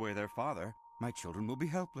you take away their father, my children will be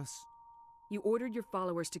helpless. You ordered your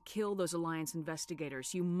followers to kill those Alliance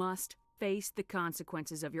investigators. You must face the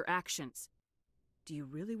consequences of your actions. Do you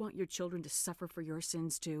really want your children to suffer for your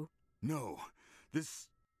sins too? No, this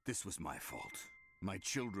was my fault. My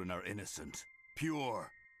children are innocent,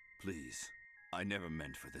 pure. Please, I never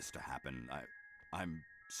meant for this to happen. I'm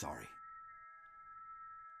sorry.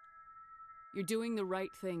 You're doing the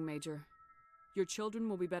right thing, Major. Your children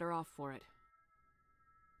will be better off for it.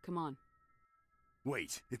 Come on.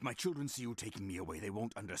 Wait, if my children see you taking me away, they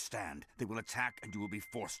won't understand. They will attack and you will be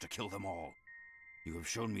forced to kill them all. You have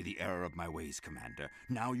shown me the error of my ways, Commander.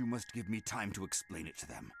 Now you must give me time to explain it to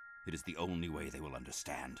them. It is the only way they will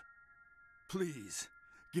understand. Please,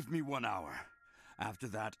 give me 1 hour. After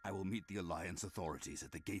that, I will meet the Alliance authorities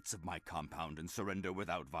at the gates of my compound and surrender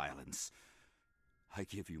without violence. I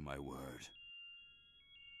give you my word.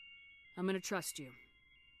 I'm gonna trust you.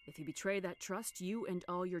 If you betray that trust, you and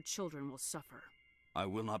all your children will suffer. I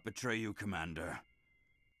will not betray you, Commander.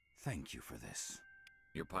 Thank you for this.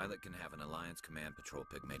 Your pilot can have an Alliance Command Patrol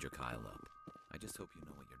pick Major Kyle up. I just hope you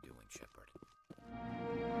know what you're doing, Shepard.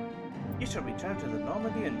 You shall return to the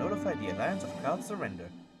Normandy and notify the Alliance of Kyle's surrender.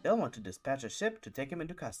 They'll want to dispatch a ship to take him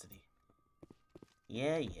into custody.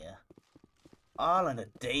 Yeah. All in a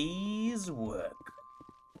day's work.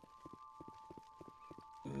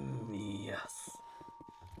 Yes.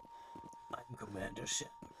 I'm Commander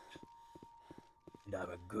Shepard. And I'm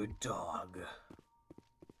a good dog.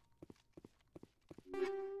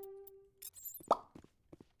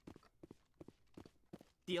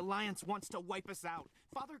 The Alliance wants to wipe us out.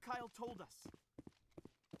 Father Kyle told us.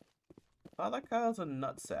 Father Kyle's a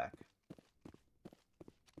nutsack.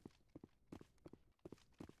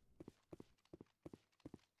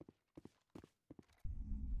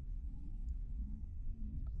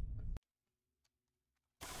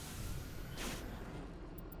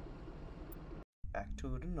 Back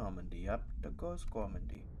to the Normandy, up to goes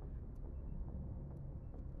Gormandy.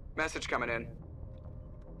 Message coming in.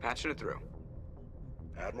 Patching it through.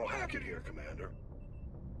 Admiral Hackett here, Commander.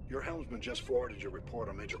 Your helmsman just forwarded your report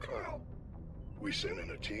on Major Kyle. We sent in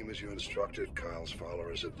a team as you instructed. Kyle's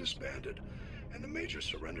followers have disbanded, and the Major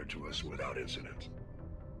surrendered to us without incident.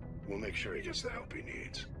 We'll make sure he gets the help he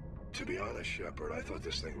needs. To be honest, Shepard, I thought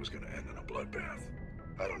this thing was going to end in a bloodbath.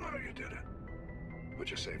 I don't know how you did it,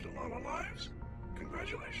 but you saved a lot of lives.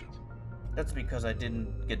 Congratulations. That's because I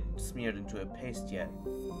didn't get smeared into a paste yet.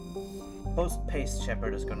 Post-paste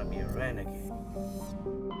Shepard is gonna be a renegade.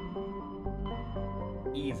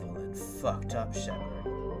 Evil and fucked up Shepard.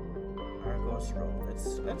 Argos roll.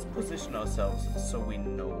 Let's position ourselves so we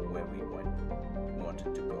know where we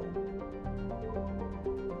wanted to go.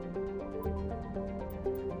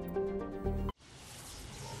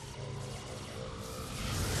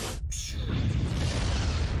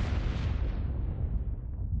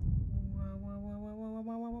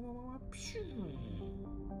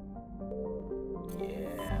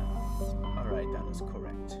 Yeah. Alright, that is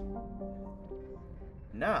correct.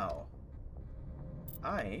 Now,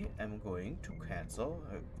 I am going to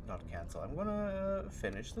not cancel, I'm gonna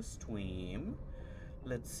finish the stream.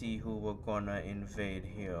 Let's see who we're gonna invade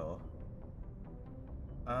here.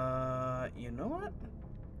 You know what?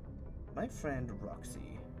 My friend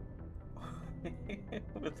Roxy.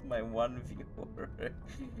 With my one viewer.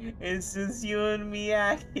 It's just you and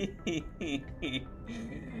Miyagi.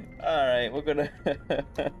 Alright, we're gonna...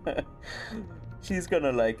 She's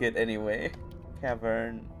gonna like it anyway.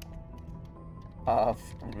 Cavern of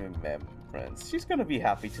Remembrance. She's gonna be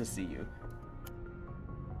happy to see you.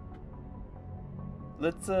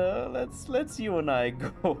 Let's you and I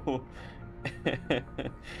go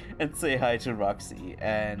and say hi to Roxy,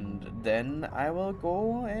 and then I will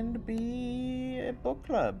go and be a book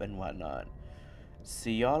club and whatnot.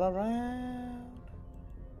 See y'all around.